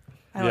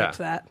 I liked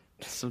that.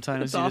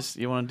 Sometimes That's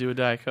you want to do a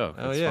Diet Coke.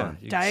 Oh It's yeah, fun.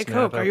 You Diet snap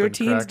Coke. Are up your and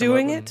teens crack 'em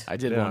doing up it? I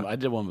did Yeah. one. I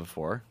did one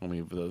before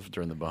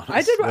during the bonus.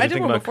 I did What do you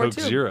think one about before Coke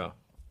too. Zero?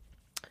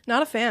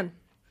 Not a fan.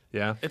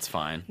 Yeah. It's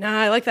fine.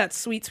 Nah, I like that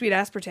sweet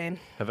aspartame.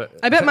 Have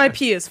I bet my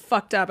pee is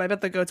fucked up. I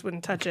bet the goats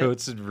wouldn't touch it.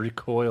 goats would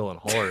recoil in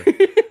horror.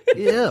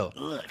 Ew.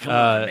 Come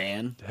on,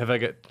 man. Have I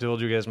told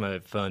you guys my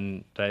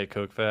fun Diet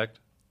Coke fact?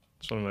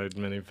 It's one of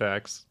my many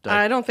facts.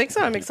 I don't think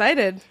so. I'm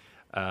excited.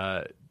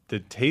 The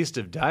taste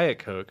of Diet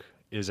Coke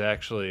is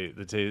actually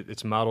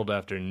it's modeled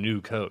after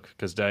New Coke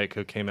because Diet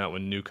Coke came out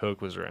when New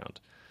Coke was around.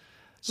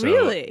 So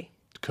Really?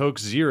 Coke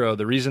Zero,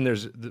 the reason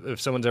if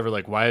someone's ever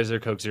like, why is there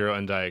Coke Zero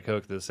and Diet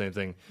Coke? They're the same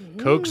thing.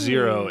 Coke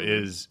Zero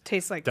is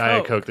Tastes like Diet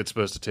Coke. Coke that's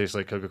supposed to taste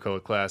like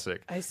Coca-Cola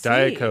Classic. I see.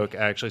 Diet Coke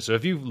actually. So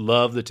if you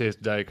love the taste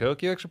of Diet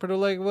Coke, you actually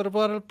probably would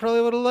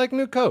have liked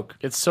New Coke.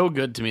 It's so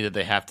good to me that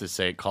they have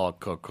to call it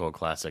Coca-Cola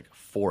Classic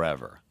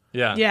forever.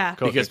 Yeah, Yeah.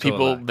 Because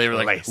Coca-Cola people, they were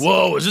like, Classic.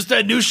 whoa, is this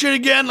that new shit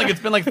again? Like, it's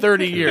been like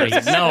 30 years.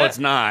 No, it's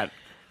not.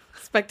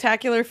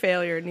 Spectacular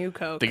failure. New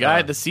Coke. The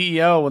guy, the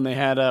CEO, when they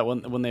had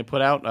when they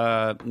put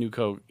out New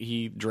Coke,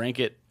 he drank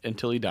it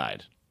until he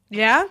died.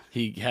 Yeah.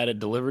 He had it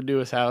delivered to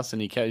his house,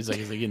 and he's like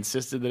he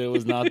insisted that it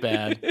was not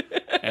bad,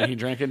 and he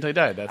drank it until he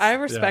died. That's I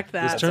respect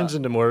that. This turns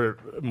into more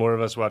of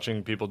us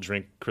watching people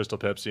drink Crystal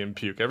Pepsi and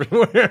puke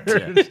everywhere.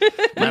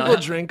 People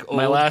drink old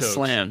my last Cokes.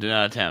 slam. Do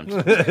not attempt.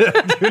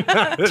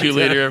 2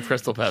 liter of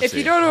Crystal Pepsi. If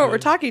you don't know what we're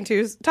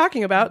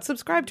talking about,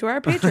 subscribe to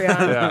our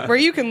Patreon, where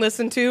you can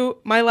listen to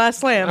My Last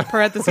Slam,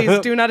 parentheses,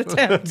 do not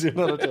attempt. Do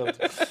not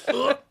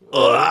attempt.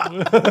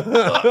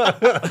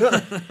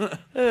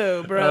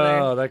 Oh, brother.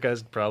 Oh, that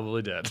guy's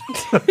probably dead.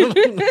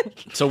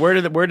 So where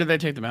did they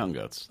take the mountain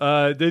goats?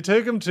 They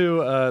take him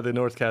to the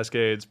North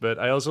Cascades, but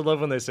I also love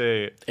when they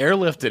say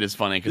Airlifted is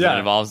funny because Yeah. it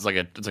involves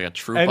it's like a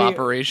troop Any-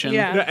 operation.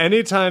 Yeah. you know,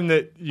 anytime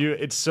that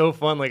it's so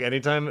fun. Like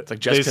anytime It's like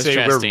Jessica they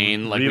say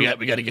Chastain, like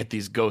we got to get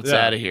these goats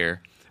Yeah. out of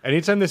here.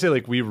 anytime they say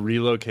like we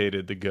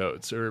relocated the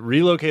goats or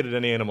relocated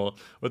any animal,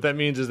 what that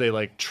means is they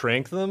like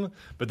trank them,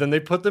 but then they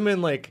put them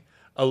in like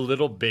a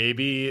little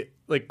baby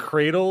like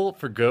cradle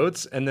for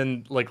goats, and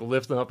then like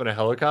lift them up in a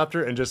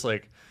helicopter and just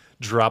like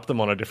drop them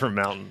on a different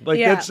mountain. Like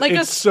Yeah, that's like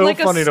it's a so like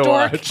funny a to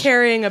stork watch.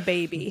 carrying a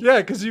baby. Yeah,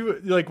 because you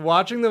like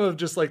watching them of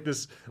just like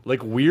this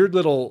like weird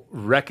little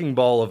wrecking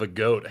ball of a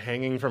goat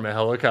hanging from a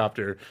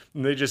helicopter,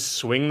 and they just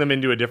swing them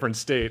into a different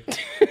state.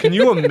 Can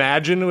you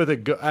imagine with a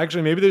goat?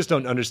 Actually, maybe they just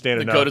don't understand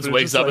The enough. goat just They're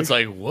wakes up. like, It's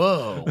like,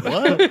 whoa,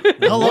 what?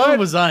 How long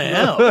was I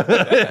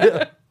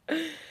out?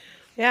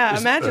 Yeah,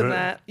 imagine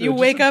that. You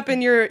wake up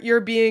and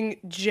you're being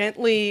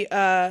gently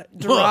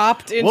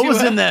dropped into What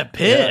was a- in that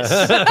piss?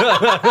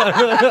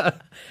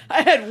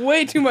 I had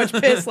way too much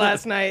piss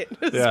last night.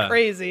 It's Yeah.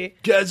 crazy.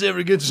 guys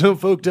ever get so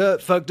fucked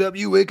up?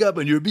 You wake up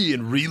and you're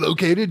being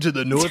relocated to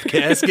the North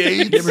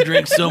Cascades. You ever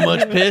drink so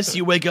much piss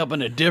you wake up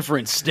in a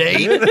different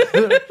state?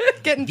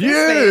 Getting piss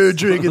You're faced.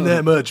 drinking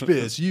that much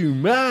piss, you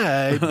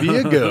might be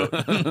a goat.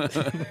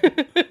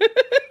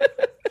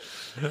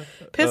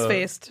 Piss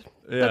faced.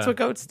 That's yeah. what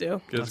goats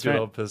do. Gets right.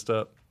 all pissed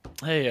up.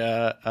 Hey,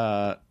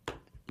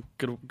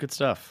 good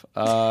stuff.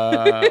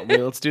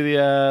 Let's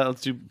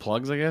do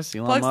plugs, I guess.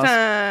 Elon Plugs Musk.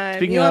 time.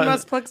 Speaking Elon of-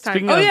 Musk plugs time.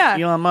 Speaking Oh of yeah.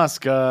 Elon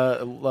Musk,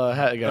 got a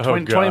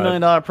 $20 God.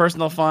 million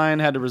personal fine,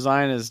 had to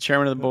resign as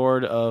chairman of the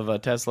board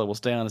of Tesla, will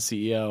stay on as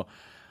CEO.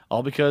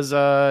 All because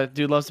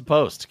dude loves to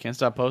post. Can't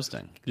stop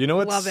posting. You know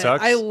what Love it.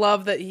 sucks? I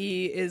love that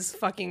he is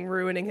fucking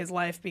ruining his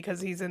life because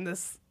he's in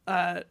this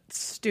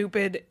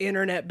stupid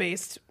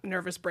internet-based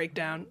nervous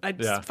breakdown.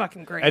 It's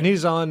fucking great. And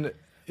he's on,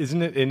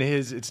 isn't it in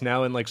his, it's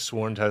now in like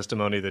sworn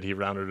testimony that he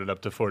rounded it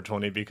up to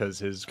 420 because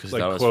his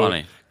like, that was quote,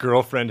 funny.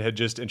 girlfriend had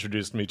just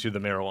introduced me to the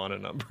marijuana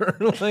number.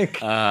 Like,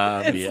 it's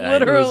Yeah, it was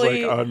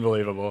literally like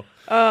unbelievable.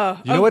 you I'll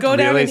know what go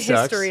down really in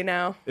sucks history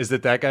now. Is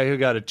that guy who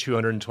got a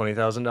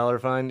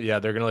 $220,000 fine? Yeah,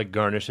 they're gonna like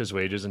garnish his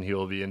wages and he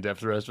will be in debt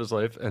for the rest of his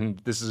life. And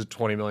this is a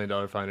 $20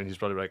 million fine, and he's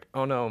probably like,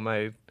 oh no,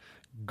 my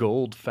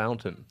gold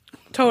fountain.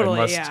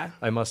 Totally, yeah.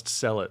 I must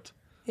sell it.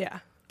 Yeah.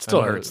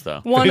 Still hurts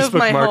though. One Facebook of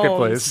my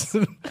Marketplace.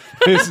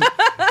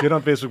 Get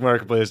on Facebook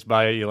Marketplace,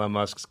 buy Elon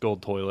Musk's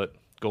gold toilet.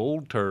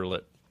 Gold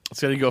turlet. Let's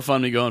get a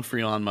GoFundMe going for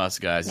Elon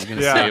Musk, guys. He's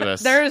gonna Yeah. save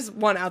us. There's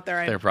one out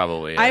there. There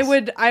probably is.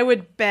 I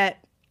would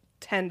bet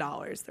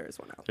 $10 there's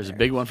one out There's there. a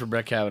big one for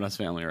Brett Kavanaugh's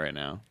family right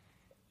now.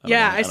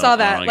 Yeah, I don't- saw I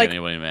that. don't Like get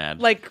anybody mad.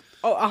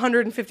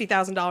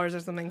 $150,000 or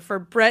something for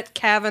Brett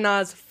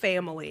Kavanaugh's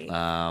family.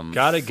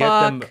 Gotta get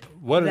Fuck them.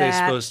 What are they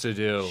that supposed to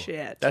do?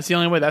 Shit. That's the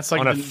only way. That's like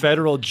On a the,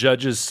 federal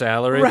judge's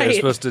salary, they're Right.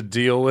 supposed to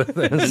deal with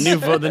the this.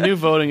 new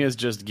voting is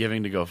just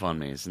giving to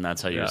GoFundMe's, and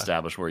that's how you Yeah.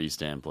 establish where you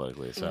stand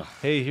politically. So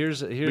Hey,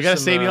 here's we gotta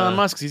some, save Elon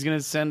Musk. 'Cause he's gonna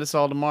send us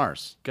all to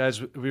Mars.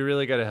 Guys, we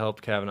really got to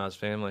help Kavanaugh's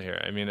family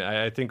here. I mean,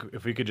 I think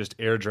if we could just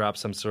airdrop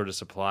some sort of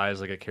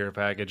supplies, like a care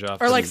package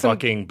off Or to like some-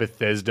 fucking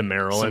Bethesda,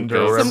 Maryland, some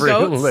or goats. some wherever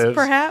he goats, lives.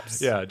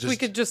 perhaps? Yeah, we just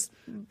could just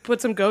put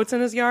some goats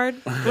in his yard,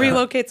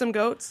 relocate some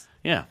goats.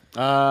 Yeah.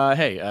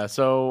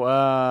 So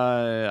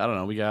I don't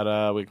know. We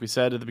got we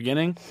said at the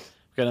beginning,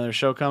 we got another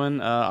show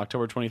coming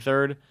October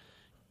 23rd.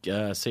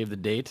 save the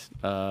date.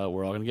 We're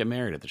all going to get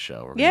married at the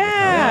show. We're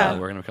Yeah.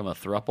 we're going to become a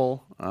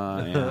throuple,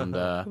 and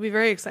It'll be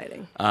very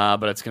exciting.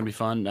 but it's going to be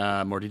fun.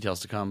 More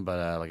details to come.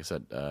 But like I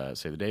said,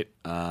 save the date.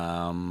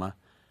 Come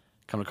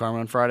to Karma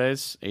on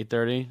Fridays,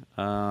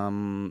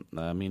 8:30.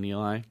 Me and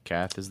Eli.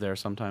 Kath is there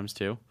sometimes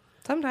too.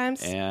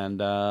 Sometimes.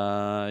 And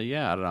I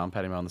don't know. I'm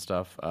patting him on the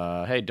stuff.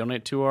 Hey,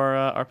 donate to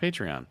our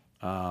Patreon.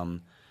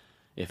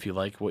 If you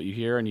like what you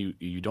hear and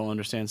you don't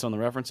understand some of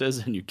the references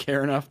and you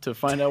care enough to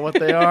find out what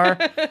they are,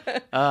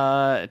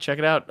 check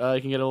it out.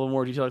 You can get a little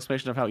more detailed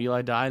explanation of how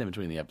Eli died in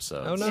between the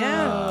episodes. Oh no!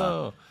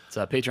 Yeah. It's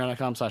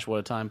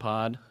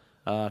patreon.com/whatatimepod.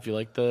 If you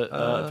like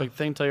the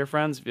thing, tell your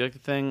friends. If you like the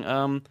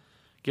thing,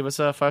 give us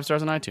 5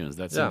 stars on iTunes.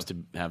 That seems to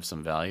have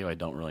some value. I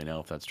don't really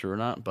know if that's true or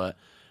not, but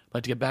I'd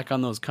like to get back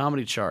on those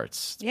comedy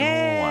charts. It's been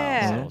a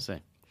while, so we'll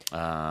see.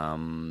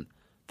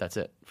 That's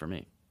it for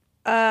me.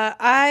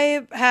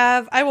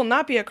 I will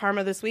not be at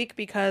Karma this week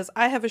because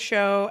I have a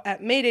show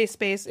at Mayday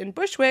Space in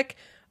Bushwick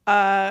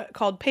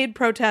called Paid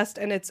Protest,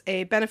 and it's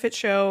a benefit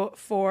show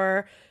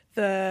for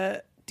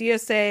the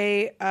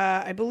DSA.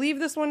 I believe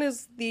this one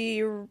is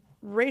the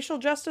Racial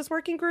Justice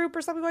Working Group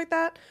or something like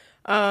that.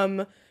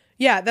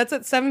 That's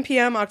at 7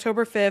 p.m.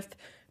 October 5th.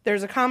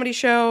 There's a comedy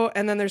show,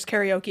 and then there's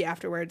karaoke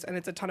afterwards, and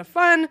it's a ton of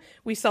fun.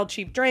 We sell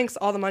cheap drinks.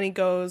 All the money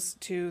goes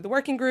to the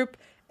working group,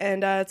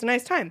 and it's a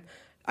nice time.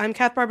 I'm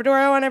Kath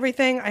Barbadoro on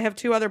everything. I have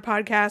 2 other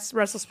podcasts,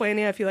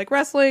 WrestleSplania if you like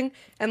wrestling,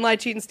 and Lie,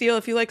 Cheat, and Steal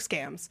if you like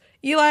scams.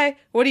 Eli,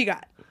 what do you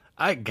got?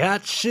 I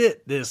got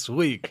shit this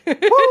week.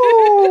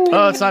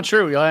 Oh, it's not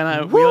true. Eli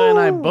and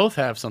I both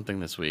have something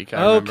this week.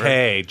 I remember.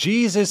 Okay,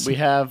 Jesus. We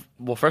have,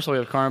 first of all, we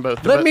have Karma.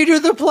 Let me do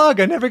the plug.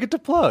 I never get to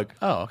plug.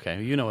 Oh,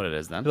 okay. You know what it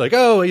is then. You're like,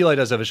 oh, Eli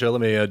does have a show.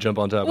 Let me jump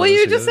on top. Well,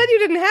 you just said you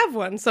didn't have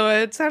one, so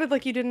it sounded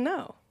like you didn't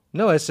know.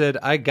 No, I said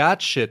I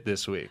got shit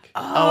this week.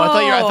 Oh, I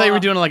thought you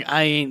were doing it like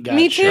I ain't got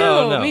Me too. shit.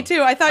 Oh, no. Me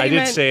too. I thought I you did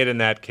meant... say it in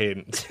that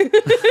cadence.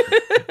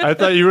 I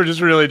thought you were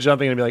just really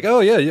jumping and be like, oh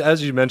yeah,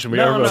 as you mentioned, we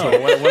are both.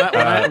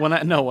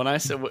 When I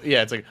said,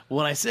 it's like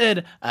when I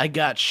said I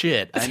got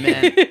shit, I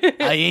meant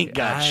I ain't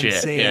got I'm shit.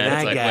 saying Yeah,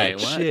 it's I like, got wait,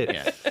 what?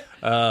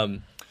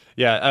 shit.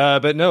 Yeah.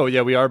 But no,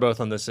 we are both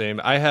on the same.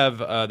 I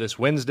have this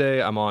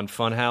Wednesday, I'm on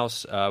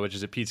Funhouse, which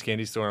is at Pete's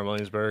Candy Store in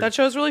Williamsburg. That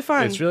show's really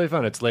fun. It's really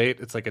fun. It's late.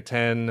 It's like a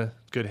 10,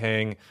 good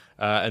hang.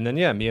 And then,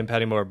 me and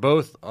Patty Moore are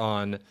both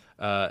on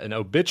an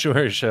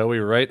obituary show. We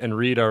write and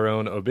read our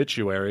own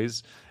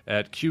obituaries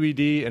at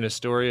QED in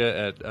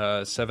Astoria at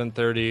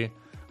 7:30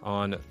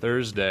 on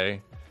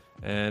Thursday.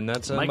 And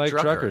that's a Mike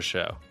Drucker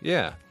show.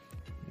 Yeah.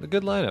 A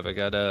good lineup. I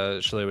got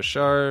Shalewa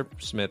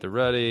Sharp, Samantha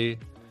Ruddy,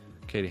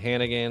 Katie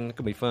Hannigan.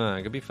 Could be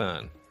fun.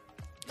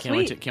 Can't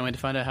wait to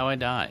find out how I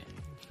die.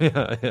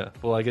 Yeah.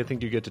 Well, I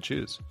think you get to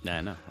choose. Yeah,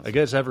 I know. I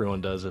guess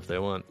everyone does if they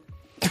want.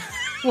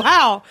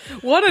 Wow.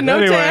 What a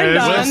note to end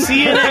on. We'll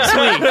see you next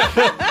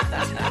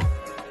week.